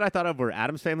the 2 that I thought of were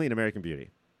Addams Family and American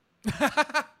Beauty.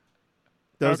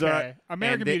 Those okay. are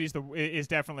American and Beauty is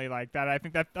definitely like that. I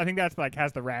think that's like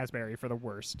has the raspberry for the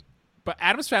worst. But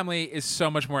Addams Family is so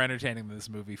much more entertaining than this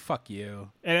movie. Fuck you.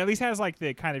 It at least has like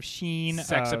the kind of sheen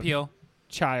Sex of appeal.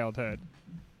 childhood.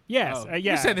 Yes, Oh, yeah.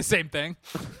 You're saying the same thing.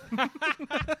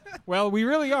 Well, we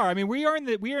really are. I mean, we are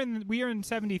in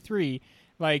 73.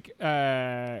 like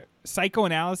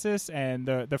psychoanalysis and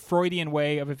the Freudian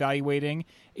way of evaluating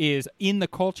is in the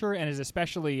culture and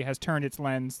has turned its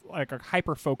lens like a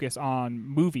hyper focus on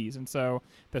movies, and so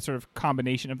the sort of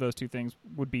combination of those two things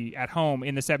would be at home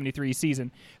in the 73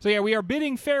 season. So yeah, we are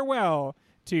bidding farewell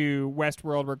to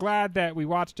Westworld. We're glad that we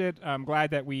watched it. I'm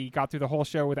glad that we got through the whole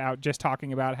show without just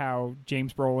talking about how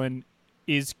James Brolin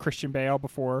is Christian Bale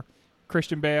before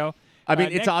Christian Bale. I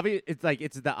mean, it's obvious. It's like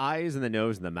it's the eyes and the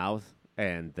nose and the mouth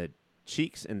and the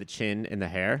cheeks and the chin and the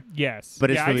hair. Yes,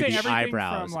 but it's I'd really say the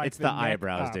eyebrows. from, like, it's the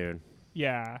eyebrows, up. dude.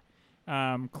 Yeah.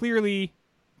 Clearly,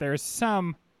 there's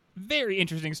some very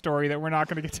interesting story that we're not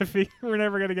going to get to we're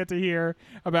never going to get to hear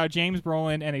about James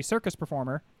Brolin and a circus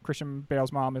performer. Christian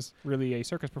Bale's mom is really a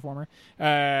circus performer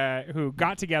who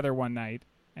got together one night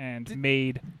and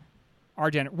made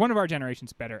one of our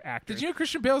generation's better actors. Did you know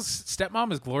Christian Bale's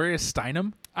stepmom is Gloria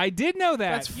Steinem? I did know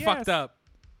that. That's fucked up.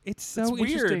 It's so It's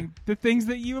weird. interesting, the things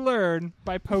that you learn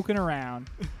by poking around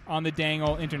on the dang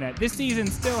old internet. This season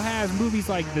still has movies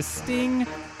like The Sting,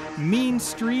 Mean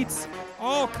Streets,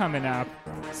 all coming up.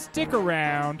 Stick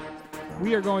around.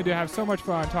 We are going to have so much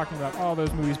fun talking about all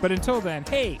those movies. But until then,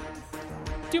 hey,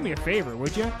 do me a favor,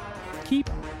 would you?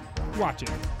 Keep watching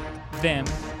them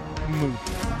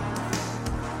movies.